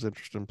see if he was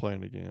interested in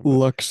playing again.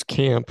 Lux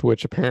Camp,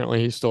 which apparently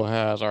he still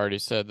has, already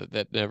said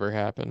that never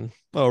happened.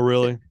 Oh,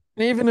 really?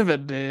 Even if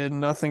it did,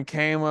 nothing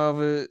came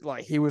of it.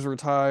 Like, he was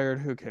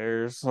retired. Who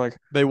cares? Like,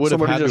 They would have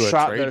somebody had to just have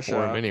shot traded their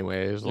for him shot.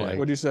 anyways. Yeah. Like,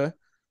 What'd you say?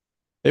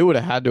 they would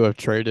have had to have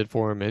traded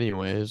for him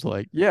anyways.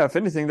 Like, Yeah, if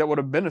anything, that would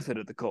have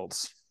benefited the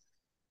Colts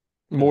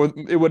more.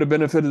 It would have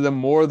benefited them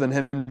more than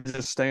him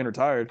just staying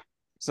retired.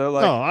 So,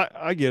 like, no,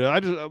 I get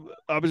it.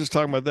 I was just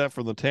talking about that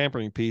from the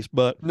tampering piece,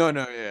 but no,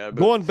 yeah. But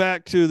going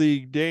back to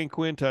the Dan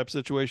Quinn type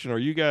situation,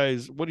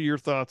 what are your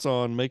thoughts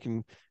on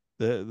making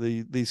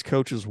these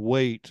coaches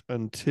wait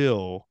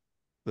until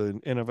the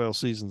NFL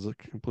season's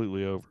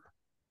completely over?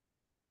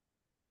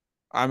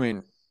 I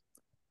mean,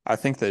 I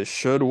think they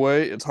should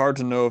wait. It's hard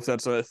to know if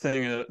that's a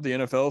thing that the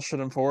NFL should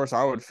enforce.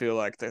 I would feel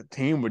like the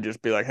team would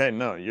just be like, "Hey,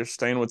 no, you're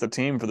staying with the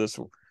team for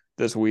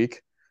this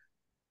week.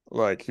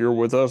 Like, you're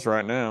with us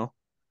right now."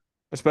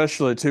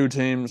 Especially two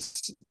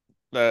teams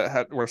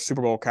that were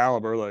Super Bowl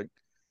caliber. Like,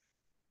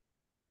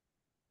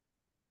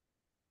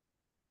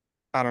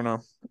 I don't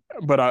know,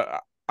 but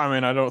I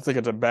mean, I don't think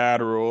it's a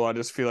bad rule. I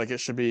just feel like it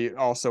should be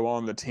also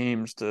on the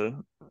teams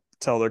to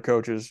tell their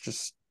coaches,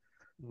 just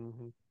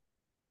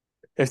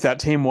if that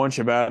team wants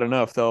you bad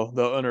enough,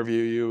 they'll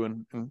interview you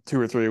in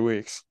 2 or 3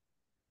 weeks.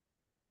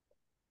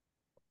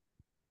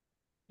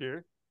 Yeah.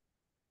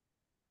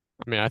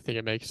 I mean, I think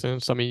it makes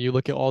sense. I mean, you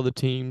look at all the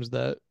teams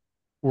that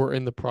were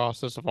in the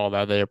process of all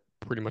that, they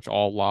pretty much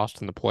all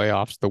lost in the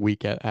playoffs the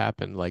week it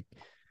happened. Like,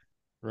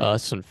 Right.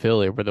 us and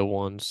Philly were the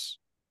ones.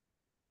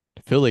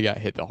 Philly got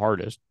hit the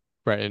hardest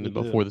right in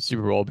before the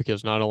Super Bowl,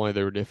 because not only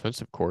their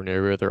defensive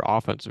coordinator, but their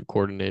offensive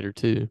coordinator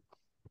too.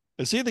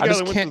 Is he the guy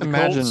that went to the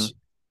Colts?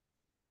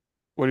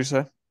 What do you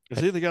say? Is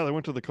he the guy that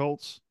went to the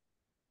Colts?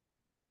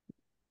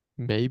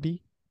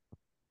 Maybe.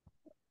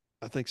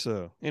 I think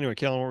so. Anyway,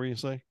 Kellen, what were you going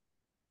to say?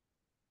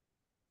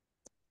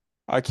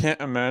 I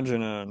can't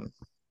imagine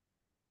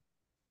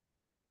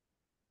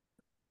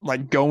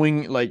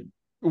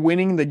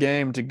winning the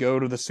game to go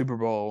to the Super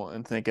Bowl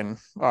and thinking,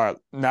 all right,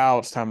 now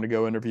it's time to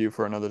go interview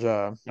for another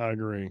job. I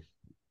agree.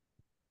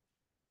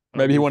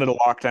 Maybe he wanted to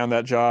lock down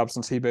that job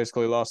since he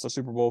basically lost the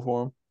Super Bowl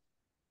for him.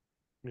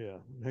 Yeah,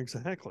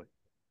 exactly.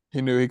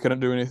 He knew he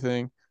couldn't do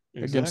anything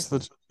against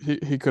the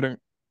he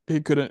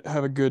couldn't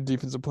have a good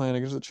defensive plan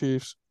against the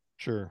Chiefs.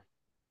 Sure.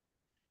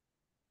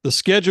 The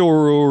schedule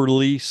will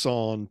release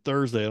on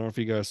Thursday. I don't know if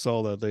you guys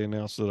saw that. They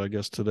announced it, I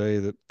guess, today,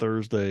 that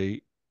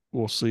Thursday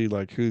we'll see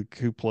like who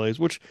plays,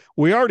 which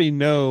we already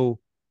know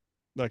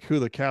like who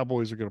the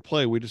Cowboys are going to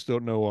play. We just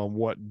don't know on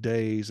what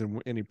days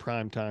and any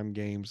primetime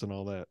games and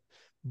all that.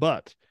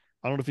 But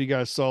I don't know if you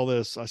guys saw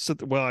this.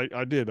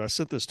 I did. I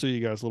sent this to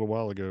you guys a little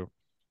while ago.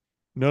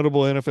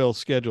 Notable NFL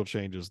schedule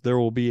changes. There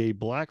will be a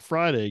Black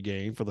Friday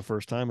game for the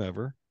first time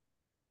ever,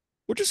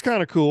 which is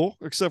kind of cool,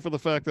 except for the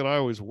fact that I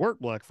always work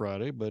Black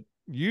Friday, but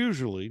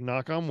usually,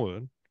 knock on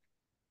wood,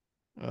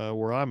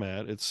 where I'm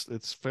at,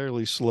 it's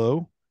fairly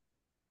slow.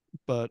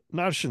 But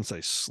no, I shouldn't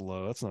say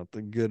slow. That's not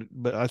the good,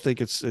 but I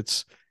think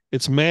it's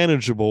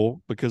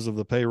manageable because of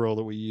the payroll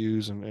that we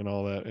use and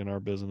all that in our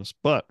business.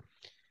 But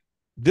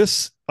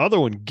this other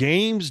one,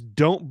 games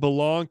don't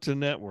belong to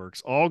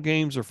networks. All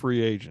games are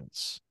free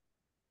agents.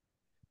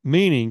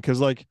 Meaning,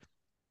 because like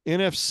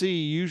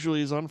NFC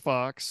usually is on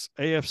Fox,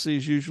 AFC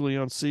is usually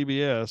on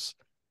CBS.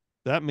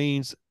 That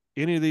means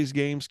any of these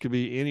games could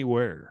be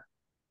anywhere,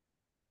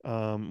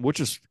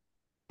 which is,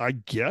 I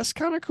guess,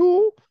 kind of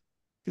cool.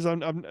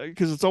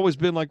 Because it's always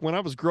been like when I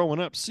was growing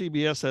up,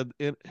 CBS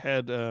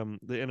had the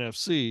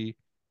NFC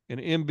and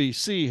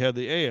NBC had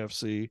the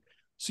AFC,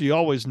 so you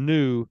always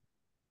knew,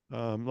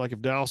 like if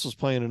Dallas was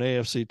playing an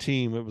AFC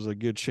team, it was a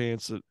good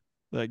chance that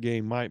that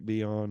game might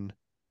be on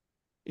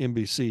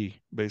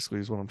NBC. Basically,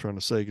 is what I'm trying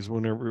to say. Because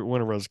whenever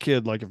I was a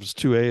kid, like if it's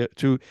two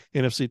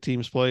NFC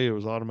teams play, it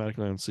was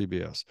automatically on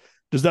CBS.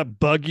 Does that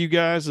bug you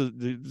guys?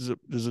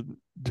 Does it?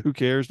 Who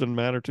cares? Doesn't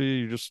matter to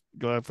you. You just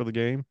go out for the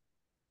game.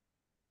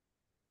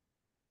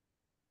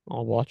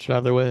 I'll watch it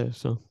either way.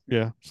 So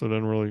Yeah. So it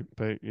doesn't really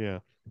pay. Yeah.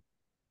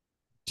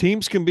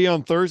 Teams can be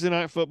on Thursday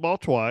Night Football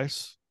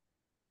twice.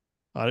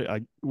 Yeah.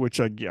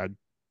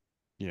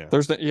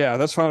 Thursday, yeah,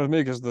 that's fine with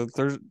me because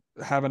there's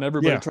having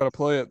everybody Yeah. try to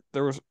play it.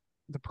 There was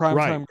the Right.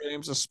 primetime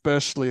games,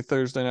 especially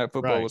Thursday night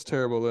football, Right. was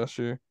terrible last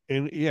year.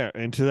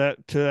 And to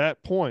that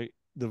point,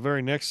 the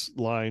very next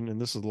line, and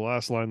this is the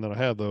last line that I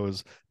have though,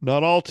 is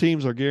not all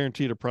teams are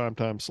guaranteed a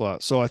primetime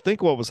slot. So I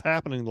think what was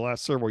happening the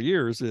last several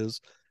years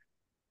is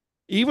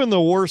even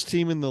the worst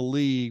team in the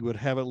league would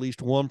have at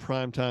least one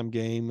primetime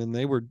game, and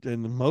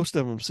most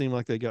of them seemed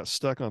like they got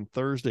stuck on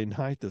Thursday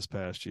night this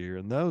past year,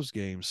 and those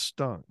games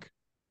stunk.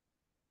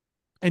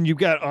 And you've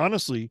got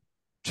honestly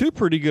two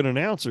pretty good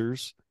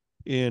announcers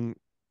in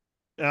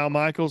Al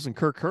Michaels and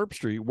Kirk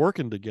Herbstreit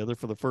working together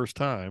for the first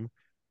time.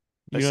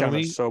 They You know what I sounded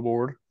mean? so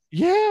bored.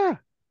 Yeah, and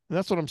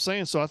that's what I'm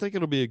saying. So I think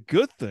it'll be a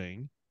good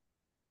thing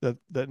that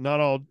not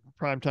all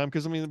prime time,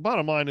 because I mean the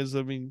bottom line is,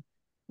 I mean,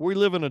 we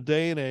live in a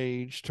day and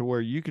age to where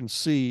you can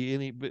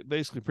see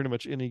basically pretty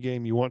much any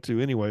game you want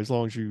to anyway, as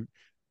long as you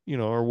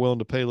are willing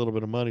to pay a little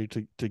bit of money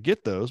to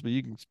get those. But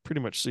you can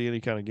pretty much see any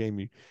kind of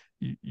game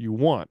you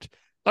want.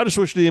 I just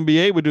wish the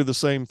NBA would do the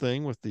same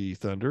thing with the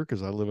Thunder,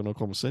 because I live in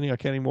Oklahoma City. I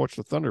can't even watch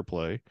the Thunder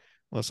play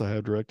unless I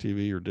have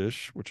DirecTV or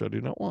Dish, which I do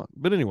not want.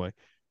 But anyway,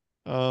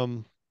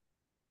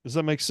 does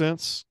that make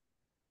sense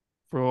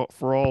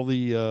for all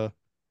the?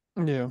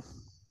 Yeah.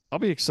 I'll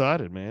be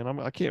excited, man.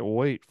 I can't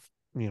wait,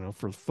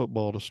 for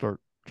football to start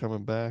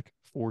coming back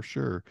for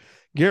sure.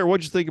 Garrett,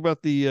 what'd you think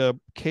about the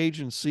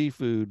Cajun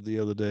seafood the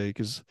other day?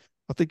 Because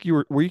I think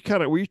were you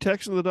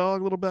texting the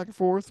dog a little back and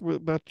forth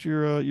about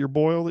your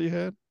boil that you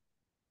had?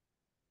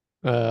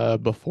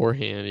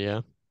 beforehand,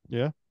 yeah.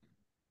 Yeah.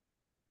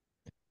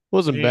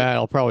 Wasn't And bad.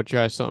 I'll probably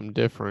try something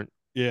different.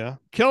 yeah.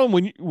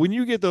 Kellen, when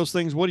you get those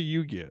things, what do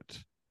you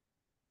get?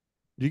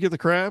 Do you get the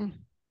crab?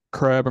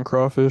 Crab and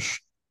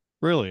crawfish.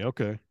 Really?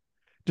 Okay.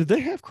 Did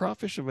they have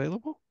crawfish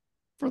available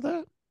for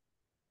that?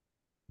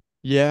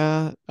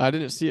 Yeah, I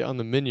didn't see it on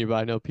the menu, but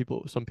I know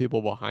some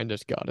people behind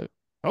us got it.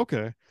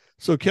 Okay.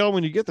 So, Kellen,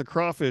 when you get the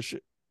crawfish,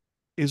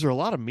 is there a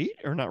lot of meat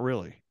or not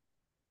really?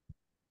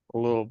 A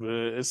little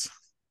bit.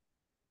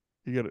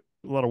 You got a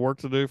lot of work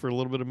to do for a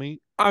little bit of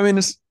meat? I mean,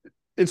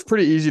 it's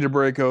pretty easy to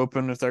break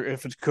open if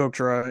it's cooked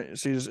right.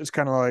 See, it's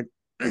kind of like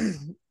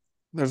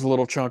there's a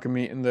little chunk of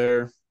meat in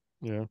there.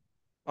 Yeah.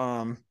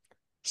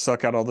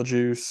 Suck out all the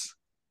juice.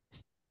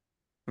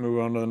 Move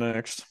on to the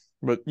next.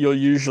 But you'll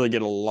usually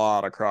get a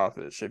lot of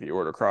crawfish if you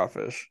order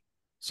crawfish.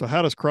 So,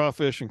 how does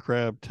crawfish and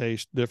crab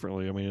taste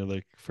differently? I mean, are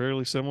they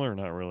fairly similar or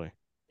not really?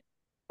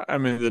 I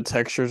mean, the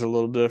texture's a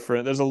little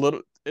different.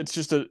 It's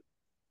just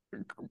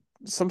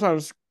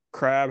sometimes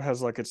crab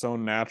has like its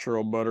own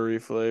natural buttery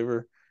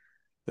flavor.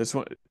 This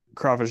one,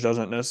 crawfish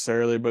doesn't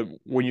necessarily, but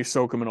when you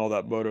soak them in all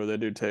that butter, they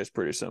do taste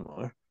pretty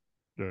similar.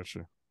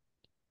 Gotcha.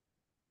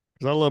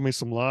 Because I love me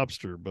some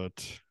lobster,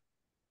 but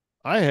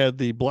I had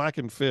the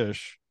blackened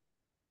fish,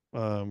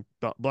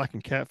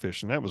 blackened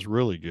catfish, and that was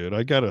really good.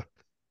 I got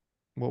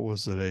what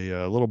was it?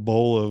 A little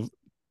bowl of,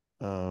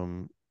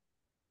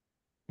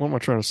 what am I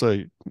trying to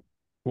say?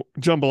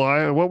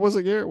 Jambalaya. What was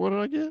it, Garrett? What did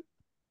I get?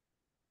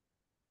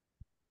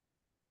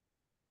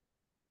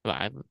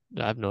 I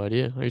have no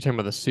idea. Are you talking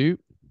about the soup?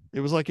 It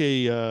was like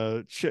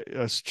a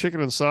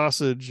chicken and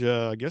sausage.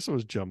 I guess it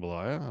was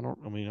jambalaya.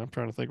 I'm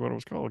trying to think what it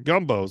was called.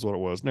 Gumbo is what it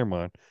was. Never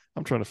mind.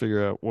 I'm trying to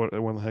figure out what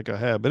the heck I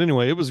had. But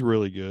anyway, it was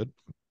really good.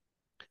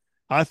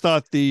 I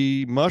thought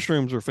the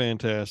mushrooms were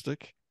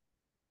fantastic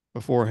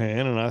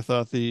beforehand, and I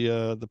thought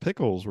the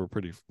pickles were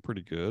pretty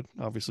good.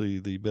 Obviously,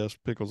 the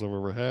best pickles I've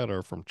ever had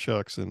are from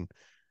Chuck's in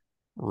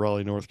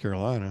Raleigh, North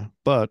Carolina.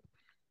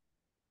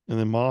 And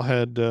then Ma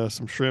had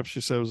some shrimp. She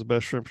said it was the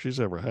best shrimp she's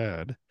ever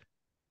had.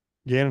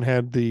 Gannon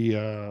had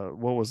the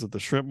what was it? The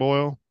shrimp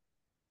boil.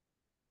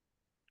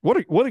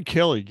 What did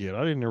Kelly get?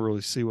 I didn't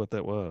really see what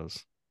that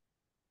was.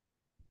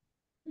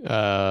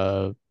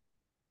 Or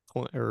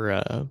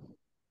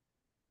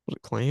was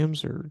it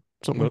clams or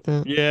something like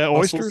that? Yeah,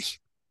 oysters.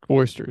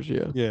 Oysters,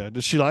 yeah. Yeah.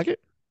 Did she like it?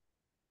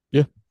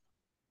 Yeah.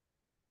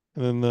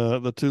 And then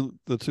the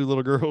two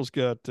little girls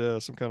got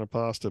some kind of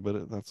pasta,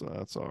 but that's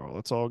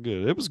all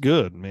good. It was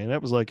good, man.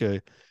 That was like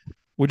a.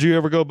 Would you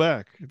ever go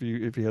back if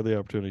you had the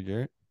opportunity,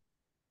 Garrett?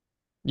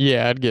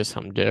 Yeah, I'd get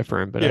something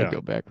different, but Yeah. I'd go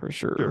back for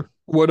sure. Sure.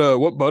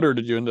 What butter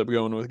did you end up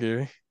going with,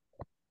 Gary?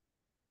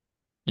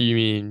 You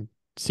mean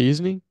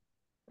seasoning?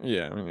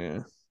 Yeah, I mean,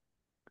 yeah.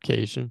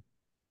 Cajun.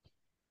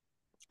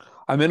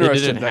 I'm They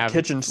interested. didn't That have-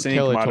 kitchen sink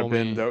Kelly might have told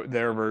been me-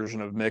 their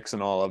version of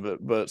mixing all of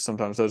it, but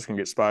sometimes those can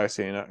get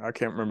spicy, and I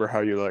can't remember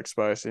how you like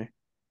spicy.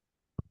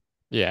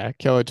 Yeah,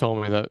 Kelly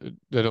told me that it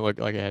didn't look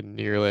like it had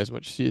nearly as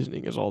much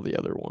seasoning as all the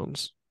other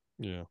ones.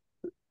 Yeah.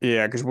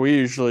 Yeah, because we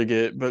usually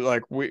get, but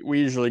like we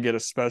usually get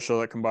a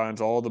special that combines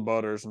all the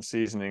butters and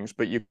seasonings,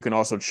 but you can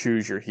also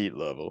choose your heat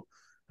level.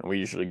 and we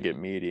usually get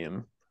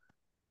medium.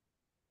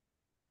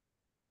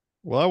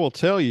 Well, I will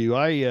tell you,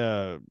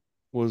 I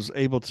was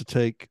able to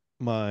take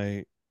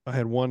I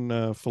had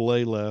one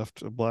fillet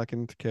left, a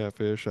blackened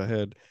catfish. I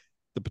had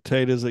the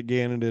potatoes that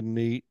Gannon didn't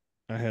eat.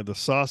 I had the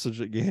sausage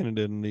that Gannon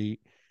didn't eat,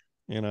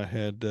 and I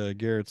had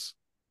Garrett's.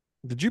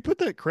 Did you put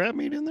that crab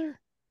meat in there?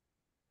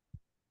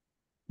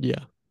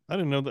 Yeah, I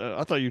didn't know that.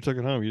 I thought you took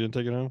it home. You didn't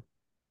take it home?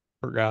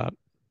 forgot.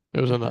 It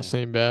was in Yeah. that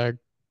same bag.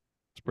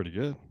 It's pretty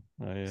good.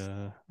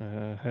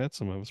 I had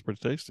some of it. It's pretty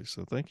tasty.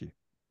 So thank you.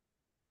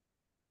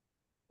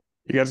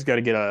 You guys got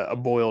to get a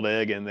boiled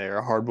egg in there,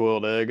 a hard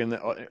boiled egg, and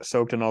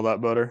soaked in all that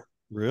butter.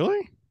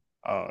 Really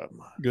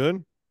Um,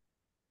 good.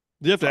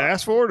 Do you have to Uh,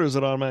 ask for it, or is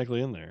it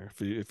automatically in there?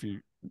 If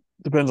you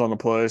Depends on the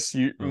place.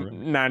 You All right.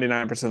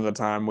 99% of the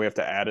time we have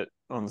to add it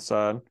on the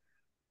side.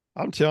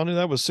 I'm telling you,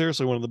 that was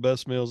seriously one of the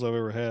best meals I've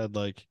ever had.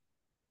 Like,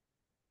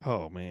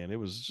 oh man, it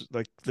was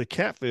like the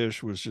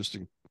catfish was just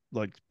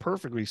like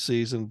perfectly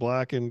seasoned,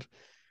 blackened,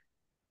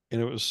 and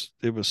it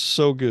was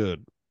so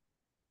good,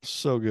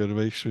 so good. It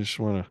makes me just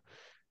want to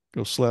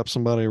go slap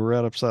somebody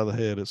right upside the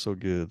head. It's so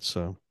good.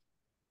 So,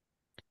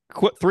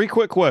 three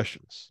quick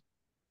questions.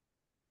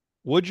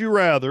 Would you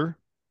rather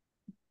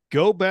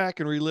go back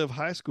and relive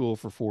high school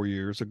for 4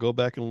 years, or go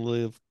back and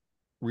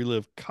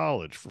relive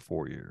college for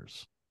 4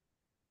 years?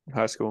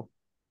 High school.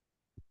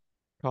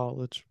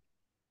 College.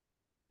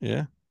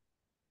 Yeah.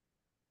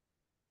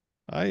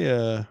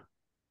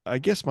 I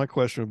guess my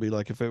question would be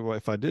like,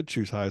 if I did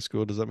choose high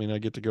school, does that mean I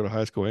get to go to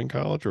high school and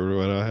college, or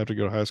do I have to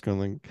go to high school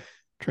and then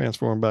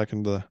transform back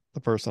into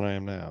the person I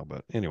am now?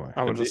 But anyway,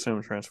 I would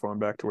assume transform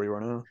back to where you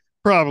are now.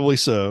 probably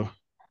so.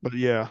 But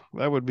yeah,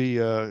 that would be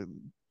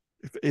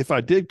if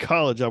I did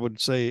college, I would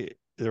say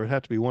there would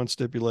have to be one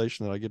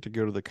stipulation that I get to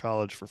go to the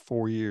college for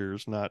 4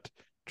 years, not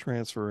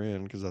transfer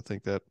in, because I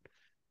think that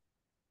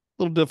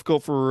a little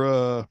difficult for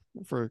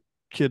a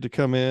kid to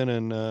come in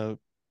and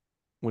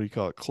what do you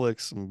call it?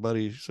 Clicks and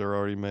buddies are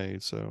already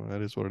made. So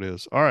that is what it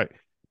is. All right.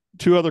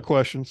 Two other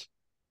questions.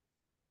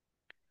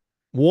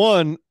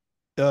 One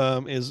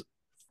is,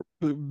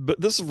 but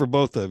this is for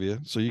both of you,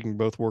 so you can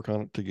both work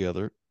on it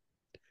together.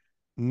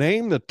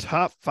 Name the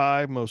top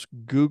 5 most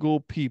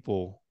Googled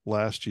people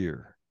last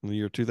year, in the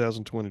year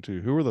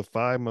 2022. Who are the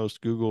 5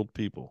 most Googled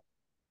people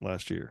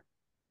last year?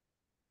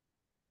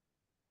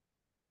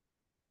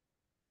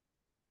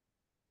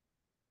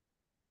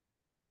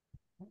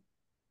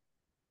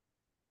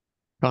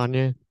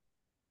 Kanye.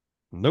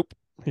 Nope.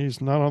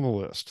 He's not on the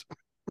list.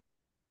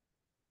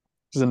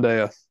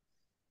 Zendaya.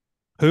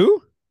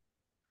 Who?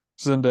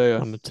 I'm Zendaya.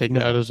 gonna take No.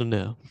 that as a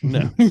no.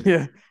 No.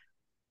 Yeah.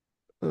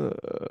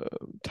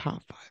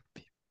 Top 5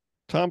 people.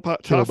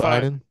 Top Joe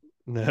 5. Biden.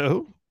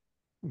 No.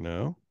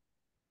 No.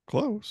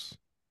 Close.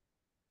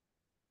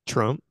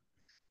 Trump.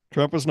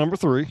 Trump was number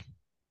 3.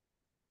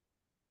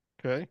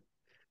 Okay.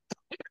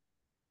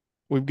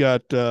 We've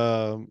got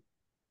Or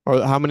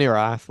how many are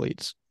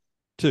athletes?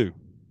 2.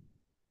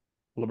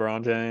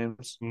 LeBron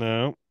James.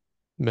 No.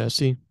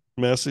 Messi.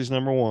 Messi's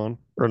number 1.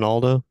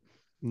 Ronaldo.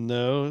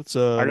 No, it's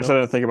I guess I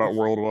didn't think about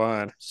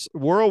worldwide.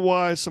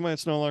 worldwide. Somebody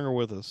that's no longer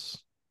with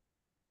us.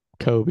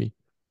 Kobe.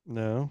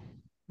 No,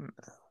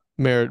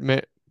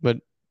 But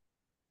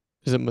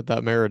is it with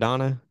that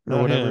Maradona or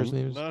not whatever him. his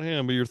name is? Not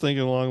him. But you're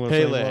thinking along the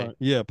Pele. same line.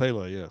 Yeah,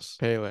 Pele. Yes.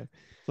 Pele.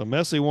 So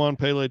Messi 1,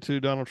 Pele 2,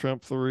 Donald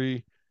Trump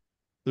 3.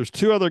 There's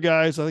 2 other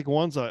guys. I think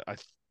one's I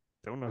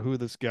don't know who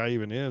this guy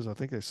even is. I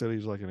think they said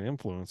he's like an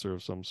influencer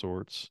of some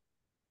sorts.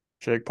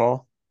 Jake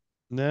Paul.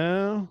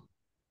 No.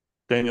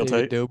 Daniel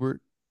David Tate. Dobrik.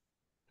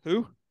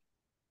 Who?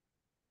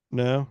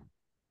 No.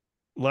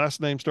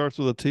 Last name starts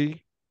with a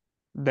T.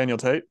 Daniel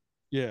Tate.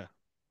 Yeah.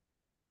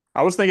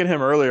 I was thinking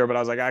him earlier, but I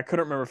was like, I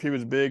couldn't remember if he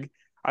was big.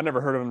 I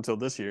never heard of him until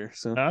this year.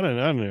 So I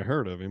didn't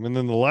heard of him. And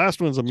then the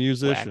last one's a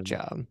musician. Whack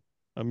job.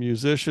 A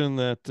musician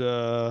that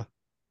a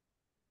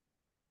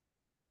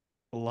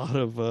lot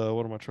of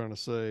what am I trying to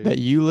say? That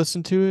you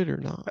listen to it or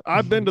not?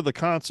 I've been to the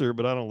concert,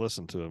 but I don't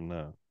listen to him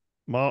now.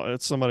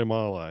 It's somebody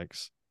Ma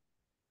likes.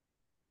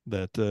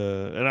 That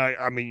and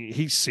I mean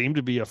he seemed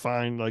to be a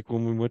fine, like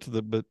when we went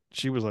to but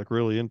she was like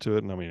really into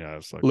it, and I mean I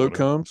was like Luke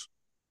whatever. Combs.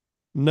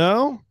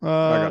 No, I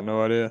got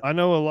no idea. I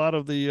know a lot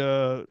of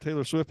the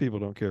Taylor Swift people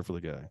don't care for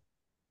the guy.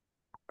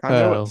 I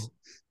know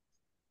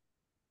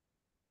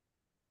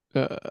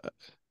it.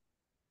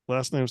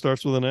 Last name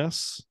starts with an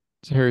S.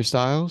 It's Harry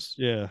Styles.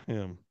 Yeah,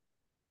 him.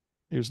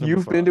 He was number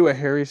You've 5. been to a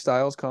Harry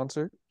Styles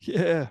concert?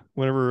 Yeah,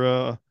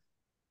 whenever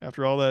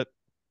after all that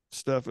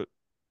stuff at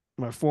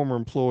my former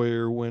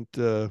employer went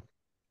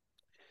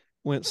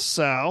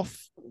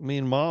south, me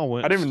and Ma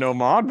went. I didn't even know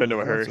Ma'd been to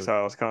a Harry Concert.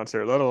 Styles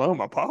concert, let alone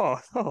my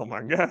pa. Oh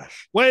my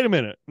gosh. Wait a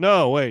minute.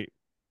 No, wait.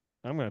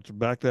 I'm gonna have to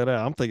back that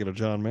out. I'm thinking of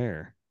John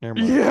Mayer. Never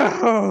mind. Yeah.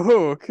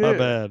 Okay. My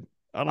bad.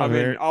 I don't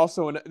know.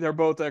 also they're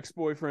both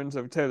ex-boyfriends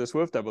of Taylor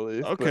Swift, I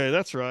believe. Okay,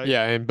 that's right.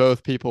 Yeah, and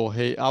both people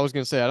hate. I was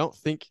gonna say I don't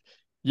think.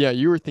 Yeah,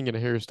 you were thinking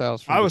of Harry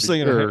Styles. I was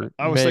thinking of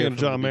from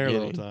John the Mayer the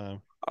whole beginning.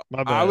 time.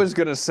 My bad. I was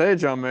gonna say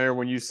John Mayer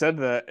when you said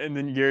that, and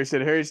then Gary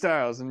said Harry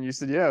Styles, and you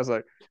said yeah. I was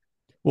like,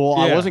 Well,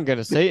 I Yeah. wasn't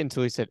gonna say it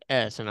until he said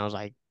S, and I was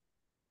like,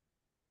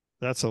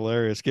 That's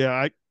hilarious.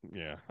 I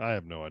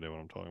have no idea what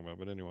I'm talking about,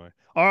 but anyway.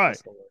 All right.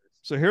 That's hilarious.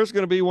 So here's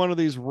going to be one of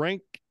these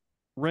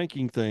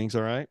ranking things,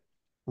 all right?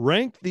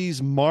 Rank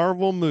these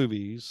Marvel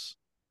movies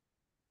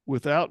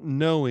without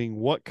knowing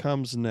what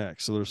comes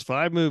next. So there's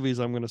 5 movies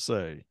I'm going to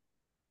say,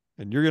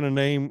 and you're going to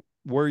name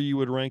where you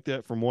would rank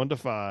that from 1 to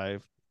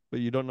 5, but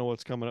you don't know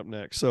what's coming up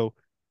next. So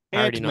I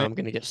already know Ant-Man, I'm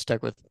gonna get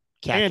stuck with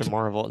Captain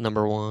Marvel at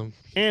number 1.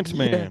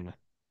 Ant-Man.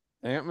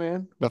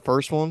 Ant-Man. The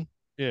first one?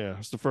 Yeah,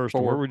 it's the first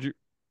one. 4. Where would you?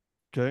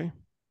 Okay.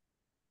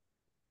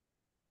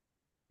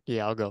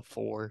 Yeah, I'll go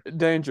 4.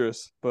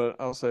 Dangerous, but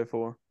I'll say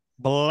 4.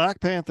 Black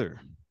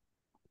Panther.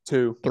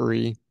 2.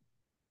 3.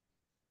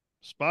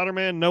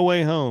 Spider-Man No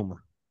Way Home.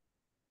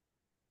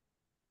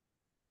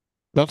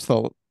 That's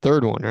the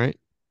third one, right?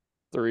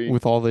 3.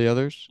 With all the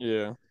others?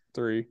 Yeah.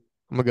 3.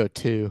 I'm gonna go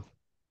 2.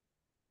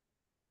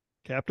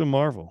 Captain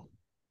Marvel.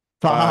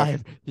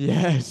 5.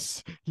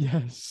 Yes.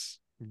 Yes.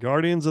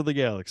 Guardians of the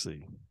Galaxy.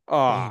 Dang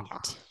Ah.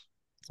 it.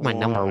 It's my 1,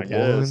 number I 1.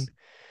 guess.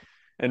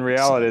 In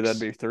reality, Sucks.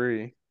 that'd be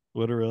 3.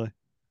 Literally.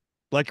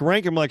 Like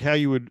rank them like how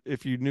you would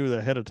if you knew that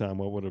ahead of time,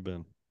 what would have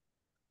been?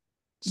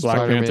 Black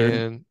Panther.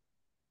 Spider-Man,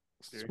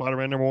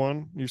 Spider-Man number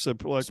 1. You said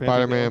Black Panther.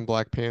 Spider-Man,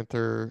 Black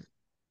Panther,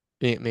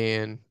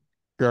 Ant-Man,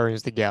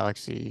 Guardians of the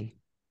Galaxy,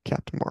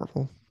 Captain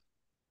Marvel.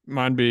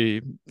 Mine'd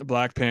be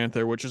Black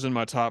Panther, which is in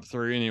my top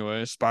 3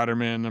 anyway.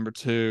 Spider-Man number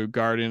 2,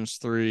 Guardians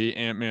 3,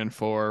 Ant-Man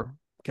 4,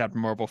 Captain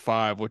Marvel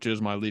 5, which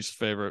is my least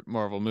favorite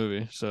Marvel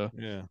movie. So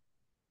Yeah.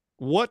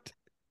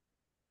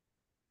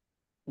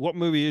 What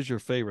movie is your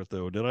favorite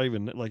though? Did I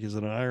even like is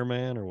it an Iron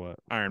Man or what?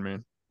 Iron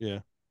Man, Yeah.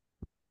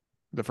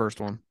 the first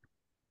one,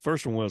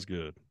 First one was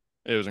good.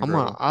 it was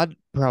incredible. I'd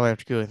probably have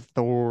to go with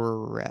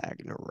Thor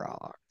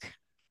Ragnarok.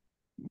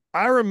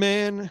 Iron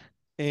Man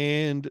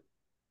and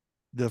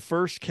the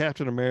first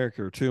Captain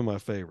America are 2 of my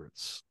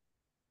favorites.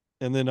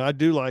 And then I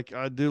do like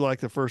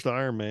the first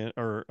Iron Man,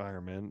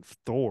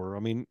 Thor. I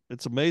mean,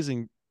 it's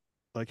amazing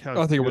like how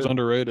I think it was good-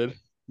 underrated.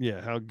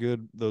 yeah, how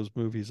good those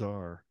movies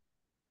are.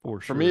 For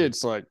For sure. me,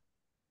 it's like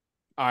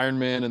Iron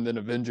Man and then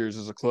Avengers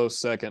is a close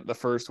second. The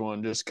first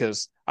one, just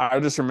because I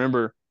just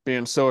remember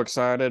being so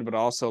excited, but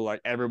also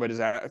like everybody's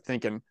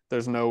thinking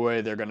there's no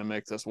way they're gonna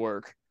make this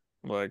work.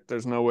 Like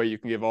there's no way you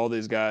can give all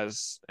these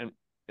guys and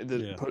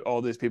Yeah. put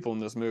all these people in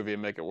this movie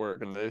and make it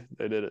work, and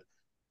they did it.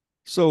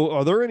 So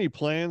are there any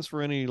plans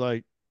for any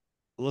like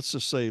let's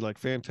just say like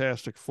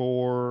Fantastic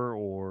Four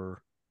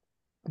or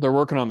They're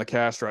working on the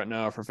cast right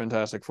now for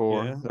Fantastic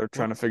Four. Yeah. They're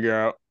trying to figure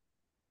out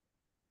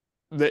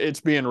that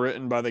it's being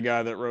written by the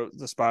guy that wrote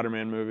the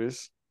Spider-Man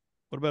movies.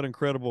 what about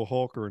Incredible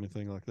Hulk or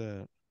anything like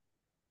that?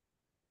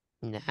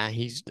 Nah,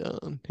 he's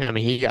done. I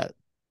mean, he got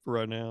For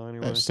right now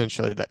anyway.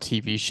 essentially that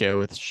TV show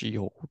with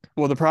She-Hulk.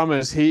 Well, the problem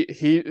is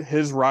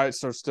his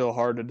rights are still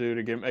hard to do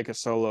to make a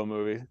solo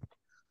movie.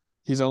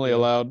 He's only Yeah.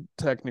 allowed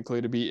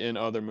technically to be in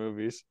other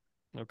movies,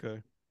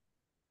 Okay.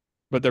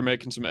 but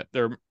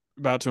they're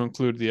about to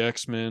include the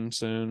X-Men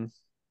soon.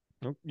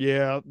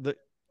 Yeah.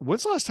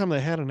 When's the last time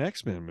they had an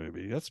X-Men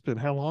movie? That's been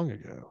how long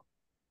ago?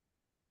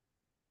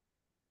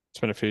 It's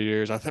been a few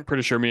years.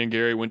 Pretty sure me and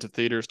Gary went to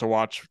theaters to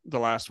watch the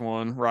last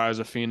one, Rise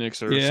of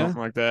Phoenix or Yeah.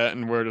 something like that,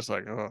 and we're just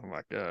like, oh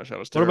my gosh, that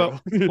was What terrible.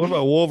 What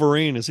about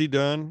Wolverine? Is he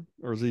done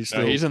or is he No,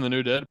 still? he's in the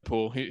new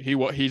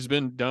Deadpool. He's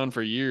been done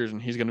for years,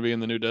 and he's going to be in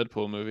the new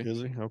Deadpool movie.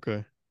 Is he?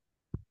 Okay.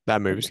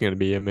 That movie's gonna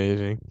be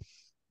amazing.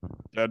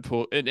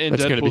 Deadpool and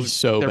It's gonna be Deadpool's-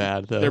 so they're-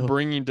 bad though. They're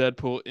bringing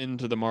Deadpool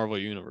into the Marvel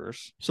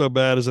universe. So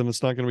bad as in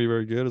it's not going to be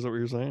very good. Is that what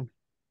you're saying?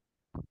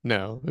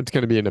 No, it's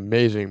gonna be an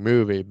amazing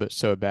movie, but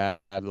so bad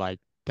like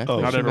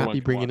definitely Not should everyone not be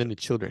can bringing watch any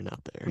children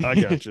out there. I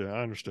got you.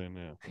 I understand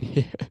now.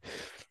 Yeah.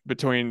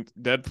 Between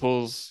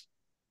Deadpool's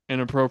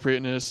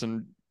inappropriateness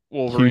and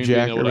Wolverine being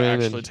able to Jackman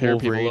actually and tear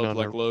Wolverine people up on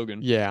like a- Logan.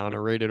 Yeah, on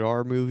a rated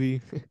R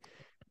movie.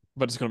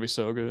 But it's going to be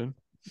so good.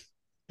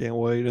 Can't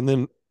wait. And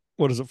then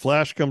what is it?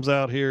 Flash comes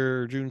out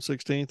here June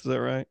 16th. Is that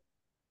right?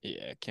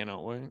 Yeah,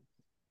 cannot wait.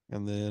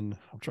 And then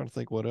I'm trying to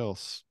think what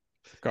else.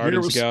 Guardians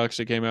of was- the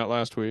Galaxy came out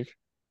last week.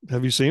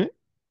 Have you seen it?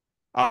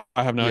 I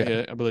have not Yeah.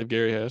 yet. I believe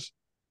Gary has.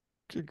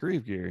 Good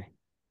grief, Gary.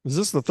 Is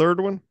this the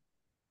third one?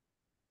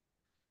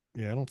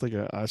 Yeah, I don't think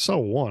I saw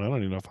one. I don't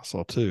even know if I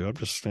saw 2. I'm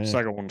just saying.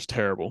 Second one's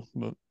terrible,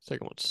 but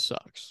Second one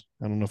sucks.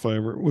 I don't know if I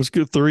ever was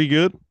good. 3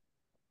 good.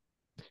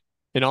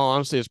 In all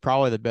honesty, it's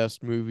probably the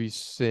best movie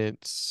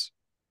since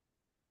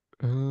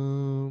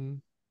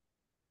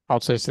I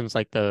would say since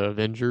like the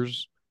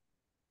Avengers.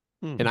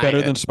 Hmm. And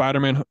better than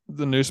Spider-Man,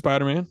 the new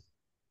Spider-Man.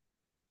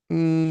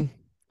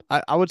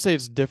 I would say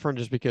it's different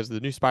just because the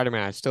new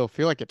Spider-Man, I still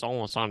feel like it's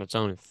almost on its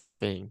own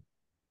thing.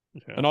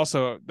 Yeah. And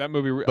also that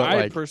movie, But, I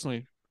like-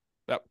 personally,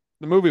 that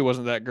the movie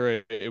wasn't that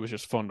great. It was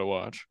just fun to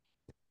watch.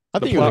 I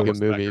The think it was plot a good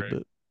wasn't that movie, great.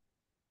 but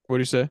What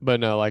do you say?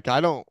 no, like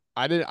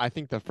I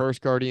think the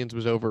first Guardians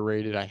was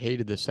overrated. I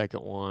hated the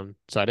second one,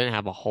 so I didn't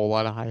have a whole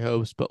lot of high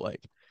hopes, but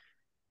like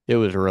it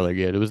was really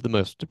good. It was the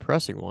most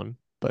depressing one,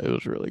 but it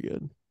was really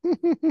good.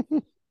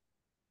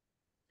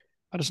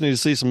 I just need to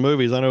see some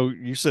movies. I know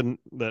you said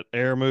that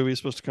Air movie is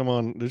supposed to come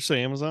on. Did you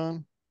say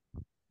Amazon?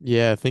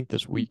 Yeah, I think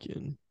this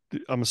weekend.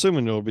 I'm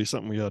assuming it'll be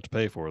something we have to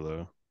pay for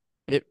though.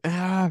 It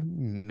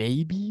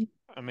maybe.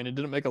 I mean, it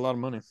didn't make a lot of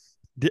money.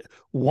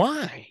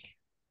 Why?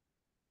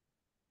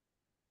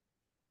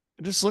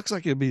 It just looks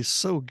like it'd be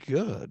so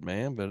good,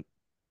 man. But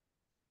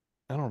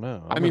I don't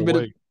know. I mean,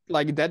 but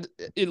like that,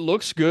 it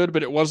looks good,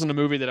 but it wasn't a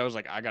movie that I was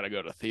like, I gotta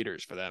go to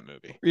theaters for that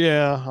movie.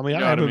 yeah, I mean, You I know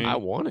what I haven't. mean? I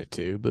wanted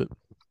to, but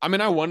I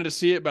mean, I wanted to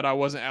see it, but I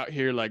wasn't out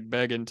here like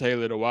begging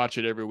Taylor to watch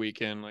it every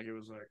weekend. Like it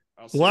was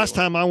like The last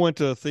time I went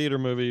to a theater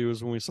movie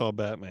was when we saw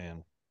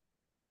Batman.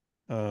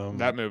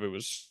 that movie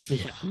was.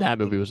 yeah, that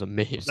movie was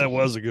amazing. That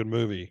was a good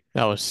movie.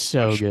 That was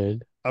so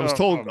good. I was Oh,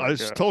 told oh my I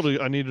was gosh. told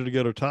I needed to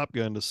go to Top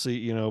Gun to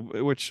see,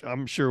 which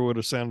I'm sure would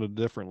have sounded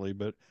differently,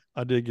 but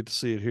I did get to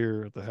see it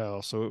here at the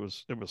house, so it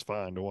was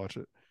fine to watch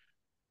it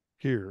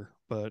here.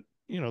 But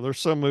there's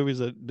some movies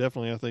that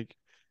definitely I think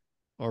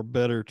are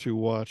better to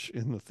watch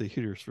in the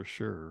theaters for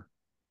sure.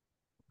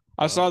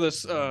 I saw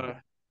this. Hang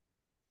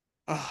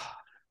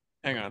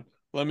on.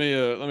 Let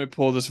me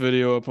pull this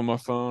video up on my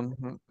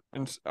phone,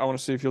 and I want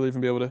to see if you'll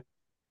even be able to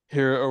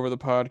hear it over the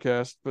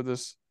podcast. But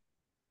this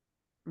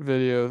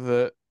video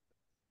that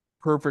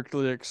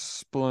perfectly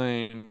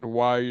explained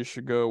why you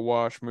should go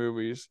watch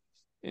movies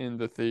in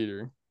the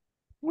theater.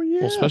 Well, yeah,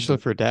 Well, especially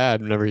for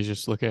Dad, whenever he's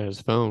just looking at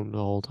his phone the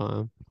whole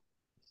time.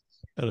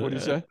 What do you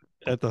say?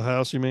 At the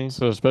house, you mean?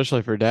 So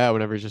especially for Dad,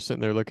 whenever he's just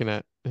sitting there looking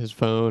at his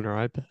phone or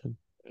iPad.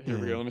 Here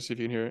we go. Let me see if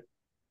you can hear it.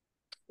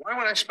 Why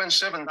would I spend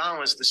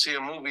 $7 to see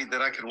a movie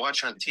that I could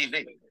watch on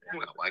TV?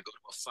 Well, why go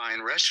to a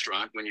fine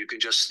restaurant when you can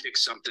just stick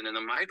something in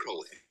the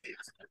microwave?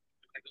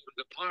 I go to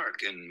the park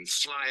and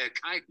fly a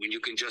kite when you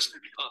can just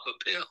pop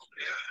a pill.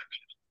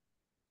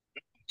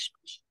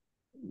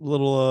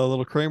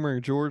 Little Kramer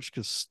and George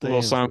Little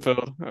Costanza.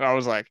 Seinfeld. I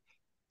was like,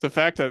 the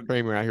fact that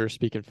Kramer out here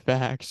speaking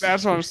facts.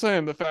 that's what I'm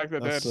saying. The fact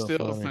that That's Dad so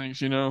still funny.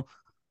 thinks,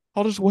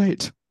 I'll just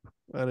wait.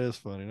 That is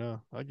funny.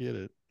 No, I get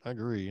it. I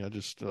agree. I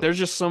just There's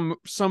just some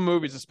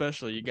movies,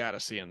 especially you got to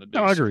see in the big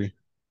no, I screen. agree.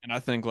 And I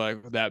think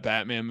like that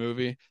Batman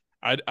movie,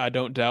 I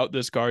don't doubt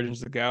this Guardians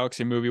of the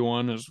Galaxy movie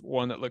one is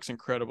one that looks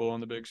incredible on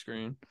the big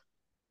screen.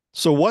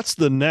 So what's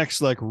the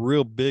next like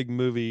real big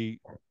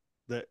movie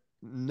that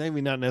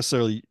maybe not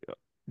necessarily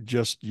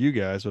just you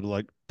guys, but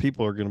like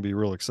people are going to be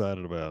real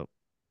excited about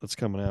that's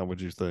coming out? What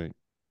do you think?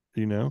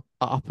 Do you know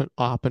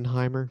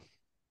Oppenheimer.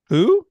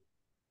 who?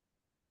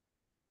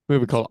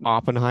 Movie called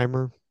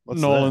Oppenheimer.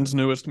 What's Nolan's that?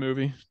 newest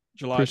movie,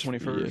 July Christopher,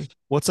 21st. yeah.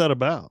 What's that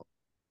about?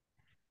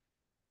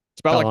 It's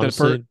about Oh, like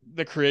honestly-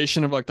 the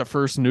creation of like the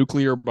first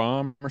nuclear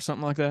bomb or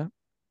something like that.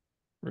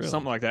 Really?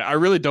 Something like that. I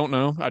really don't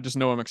know. I just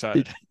know I'm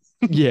excited.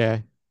 Yeah.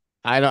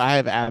 I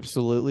have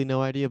absolutely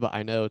no idea, but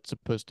I know it's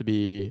supposed to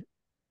be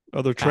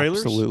Other trailers?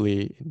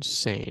 absolutely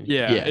insane.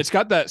 Yeah, it's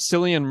got that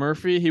Cillian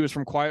Murphy. He was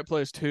from Quiet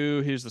Place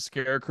 2. He's the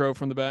Scarecrow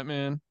from the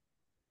Batman.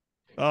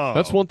 Oh,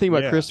 That's one thing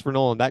about yeah. Christopher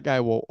Nolan. That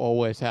guy will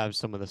always have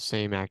some of the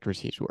same actors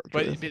he's worked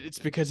But with. it's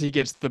because he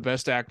gets the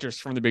best actors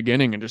from the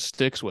beginning and just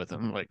sticks with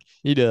them. Like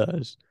He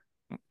does.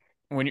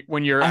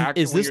 when your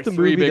Is this your the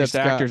three movie biggest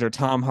that's got- actors are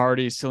Tom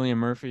Hardy, Cillian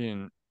Murphy,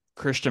 and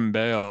Christian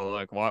Bale.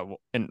 Like why?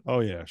 And Oh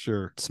yeah,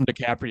 sure. some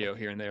DiCaprio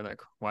here and there.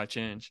 Like why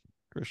change?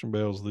 Christian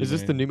Bale's the Is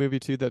this the man. new movie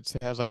too that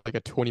has like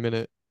a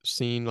 20-minute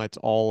scene that's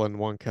all in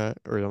one cut?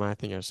 Or am I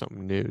thinking of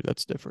something new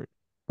that's different?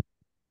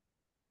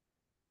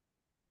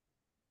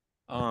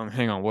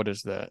 Hang on. What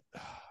is that?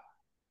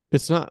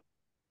 It's not.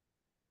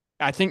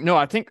 I think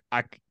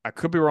I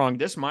could be wrong.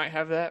 This might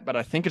have that, but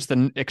I think it's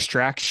the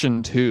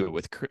Extraction 2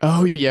 with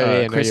Oh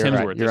yeah, no, Chris you're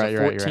Hemsworth. right. There's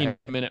You're a right.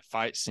 14-minute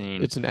fight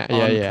scene. It's an yeah.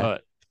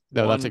 uncut.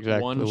 No, that's One-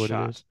 exactly one what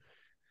shot. it is.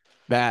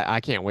 That I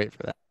can't wait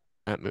for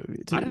that movie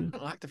I too.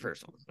 didn't like the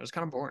first one. It was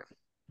kind of boring.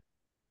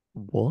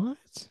 What?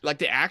 Like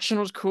the action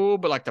was cool,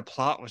 but like the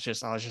plot was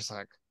just I was just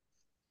like,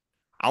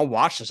 I'll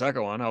watch the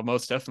second one. I'll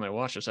most definitely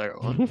watch the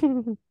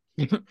second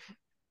one.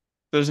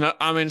 There's no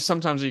I mean,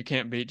 sometimes you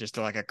can't beat just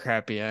like a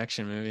crappy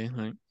action movie.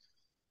 Like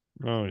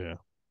Oh yeah,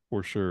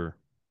 for sure.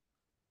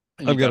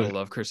 you I've got gotta it.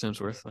 love Chris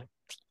Hemsworth. Like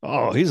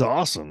Oh, he's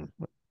awesome.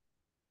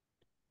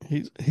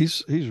 He's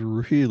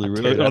really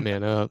Tear really. that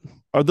man up.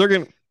 Are there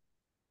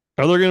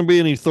gonna be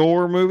any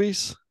Thor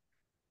movies,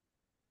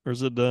 or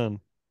is it done?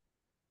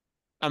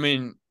 I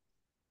mean,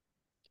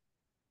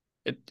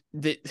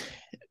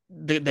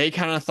 they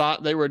kind of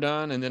thought they were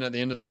done, and then at the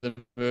end of the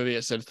movie,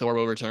 it said Thor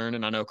will return,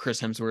 and I know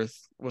Chris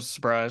Hemsworth was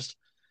surprised,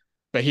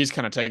 but he's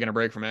kind of taking a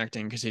break from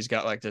acting because he's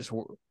got like this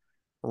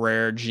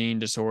rare gene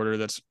disorder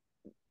that's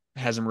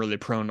has him really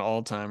prone to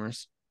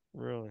Alzheimer's.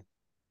 Really?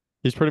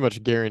 He's pretty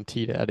much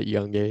guaranteed at a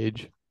young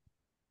age.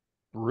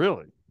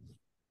 Really?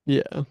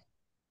 Yeah.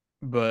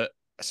 But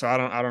so I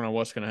don't know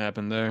what's gonna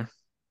happen there.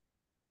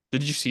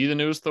 Did you see the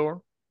newest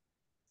Thor?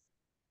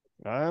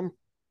 I'm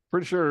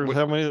pretty sure. Wait.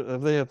 How many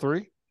have they had?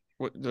 3?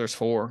 There's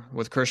 4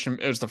 with Christian.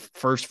 It was the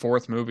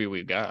fourth movie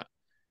we got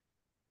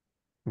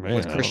Man,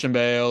 with Christian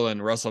Bale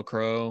and Russell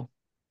Crowe.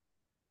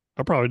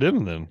 I probably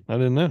didn't then. I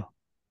didn't know.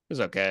 It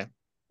was okay.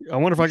 I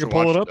wonder if You I could should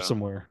pull watch it it, up though.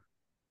 somewhere.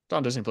 It's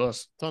on Disney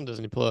Plus. It's on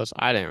Disney Plus.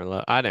 I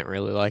didn't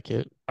really like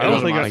it. I don't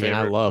wasn't think my I- Again, I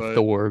favorite, love but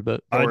Thor,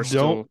 but I Thor's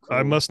don't. still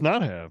I cool. must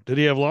not have. Did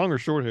he have long or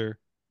short hair?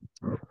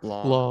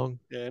 Long.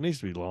 Yeah, it needs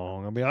to be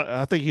long. I mean,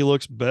 I think he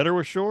looks better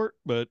with short,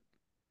 but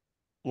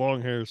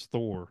long hair is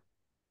Thor.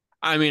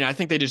 I mean, I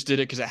think they just did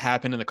it because it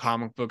happened in the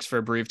comic books for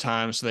a brief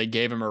time, so they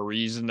gave him a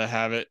reason to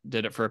have it.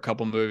 Did it for a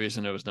couple movies,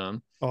 and it was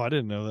done. Oh, I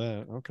didn't know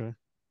that. Okay.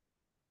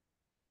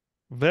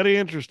 Very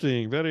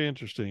interesting. Very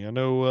interesting. I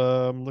know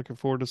I'm looking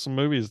forward to some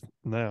movies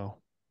now.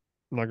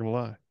 I'm not going to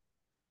lie.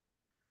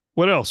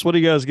 What else? What do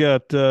you guys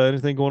got?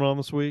 Anything going on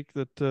this week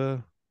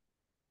that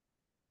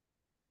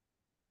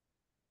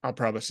I'll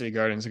probably see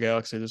Guardians of the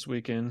Galaxy this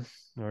weekend.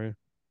 are you?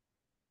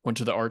 Went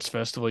to the arts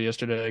festival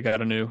yesterday.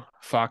 Got a new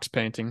Fox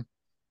painting.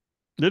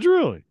 Did you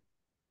really?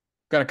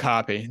 Got a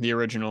copy. The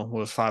original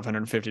was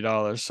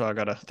 $550, so I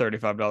got a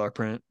 $35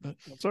 print. But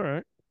That's all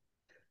right.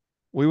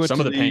 We went some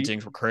to of the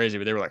paintings were crazy,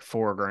 but they were like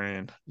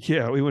 $4,000.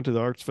 Yeah, we went to the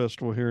arts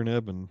festival here in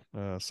Eben.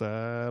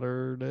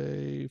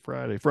 Saturday,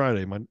 Friday.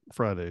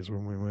 Friday is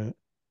when we went.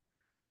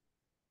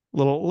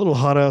 Little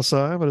hot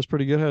outside, but it's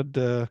pretty good.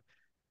 Had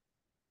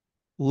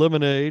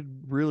lemonade,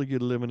 really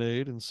good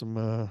lemonade, and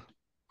some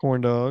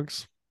corn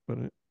dogs.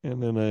 And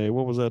then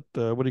what was that?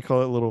 What do you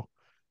call it? Little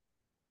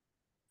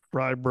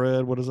fried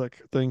bread. What is that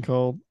thing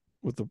called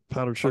with the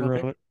powdered Funnel sugar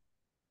cake? on it?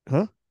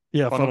 Huh?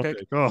 Yeah, Funnel funnel cake?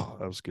 cake. Oh,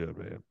 that was good,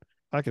 man.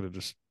 I could have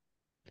just,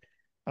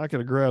 I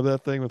could have grabbed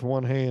that thing with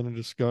one hand and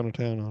just gone to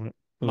town on it.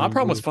 My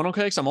problem with funnel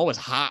cakes, I'm always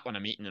hot when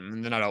I'm eating them,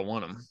 and then I don't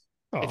want them.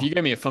 If Oh, you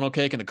gave me a funnel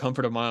cake in the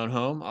comfort of my own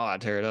home, oh,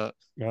 I'd tear it up.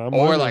 I'm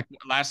Or wondering. like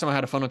last time I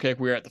had a funnel cake,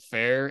 we were at the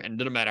fair, and it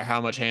didn't matter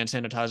how much hand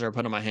sanitizer I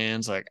put on my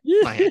hands, like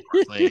my hands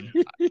were clean.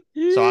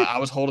 So I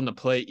was holding the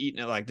plate,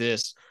 eating it like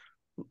this.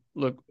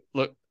 Look,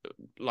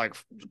 like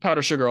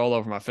powdered sugar all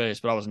over my face,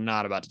 but I was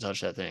not about to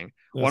touch that thing.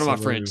 One of my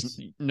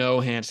friends, no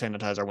hand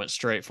sanitizer, went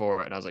straight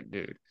for it, and I was like,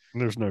 dude,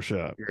 There's no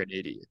shot. you're an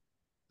idiot.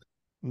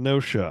 No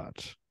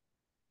shot.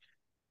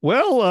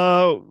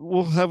 Well,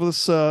 we'll have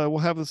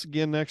this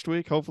again next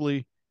week.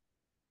 Hopefully,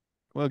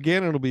 well,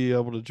 Gannon will be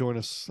able to join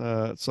us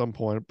at some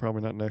point.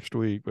 Probably not next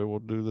week, but we'll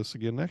do this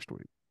again next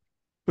week.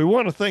 We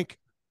want to thank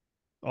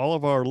all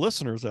of our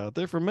listeners out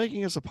there for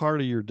making us a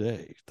part of your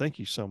day. Thank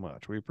you so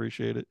much. We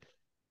appreciate it,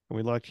 and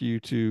we'd like you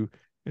to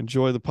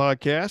enjoy the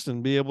podcast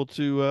and be able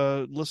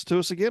to listen to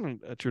us again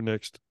at your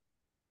next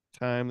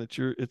time that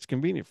it's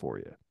convenient for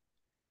you.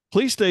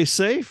 Please stay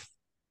safe.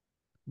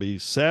 Be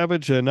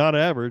savage and not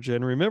average,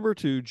 and remember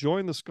to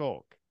join the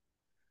skulk.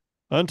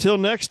 Until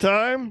next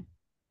time,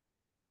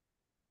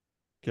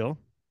 Kill.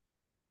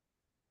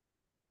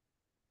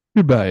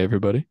 Goodbye,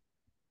 everybody.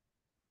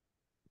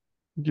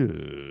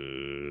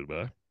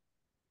 Goodbye.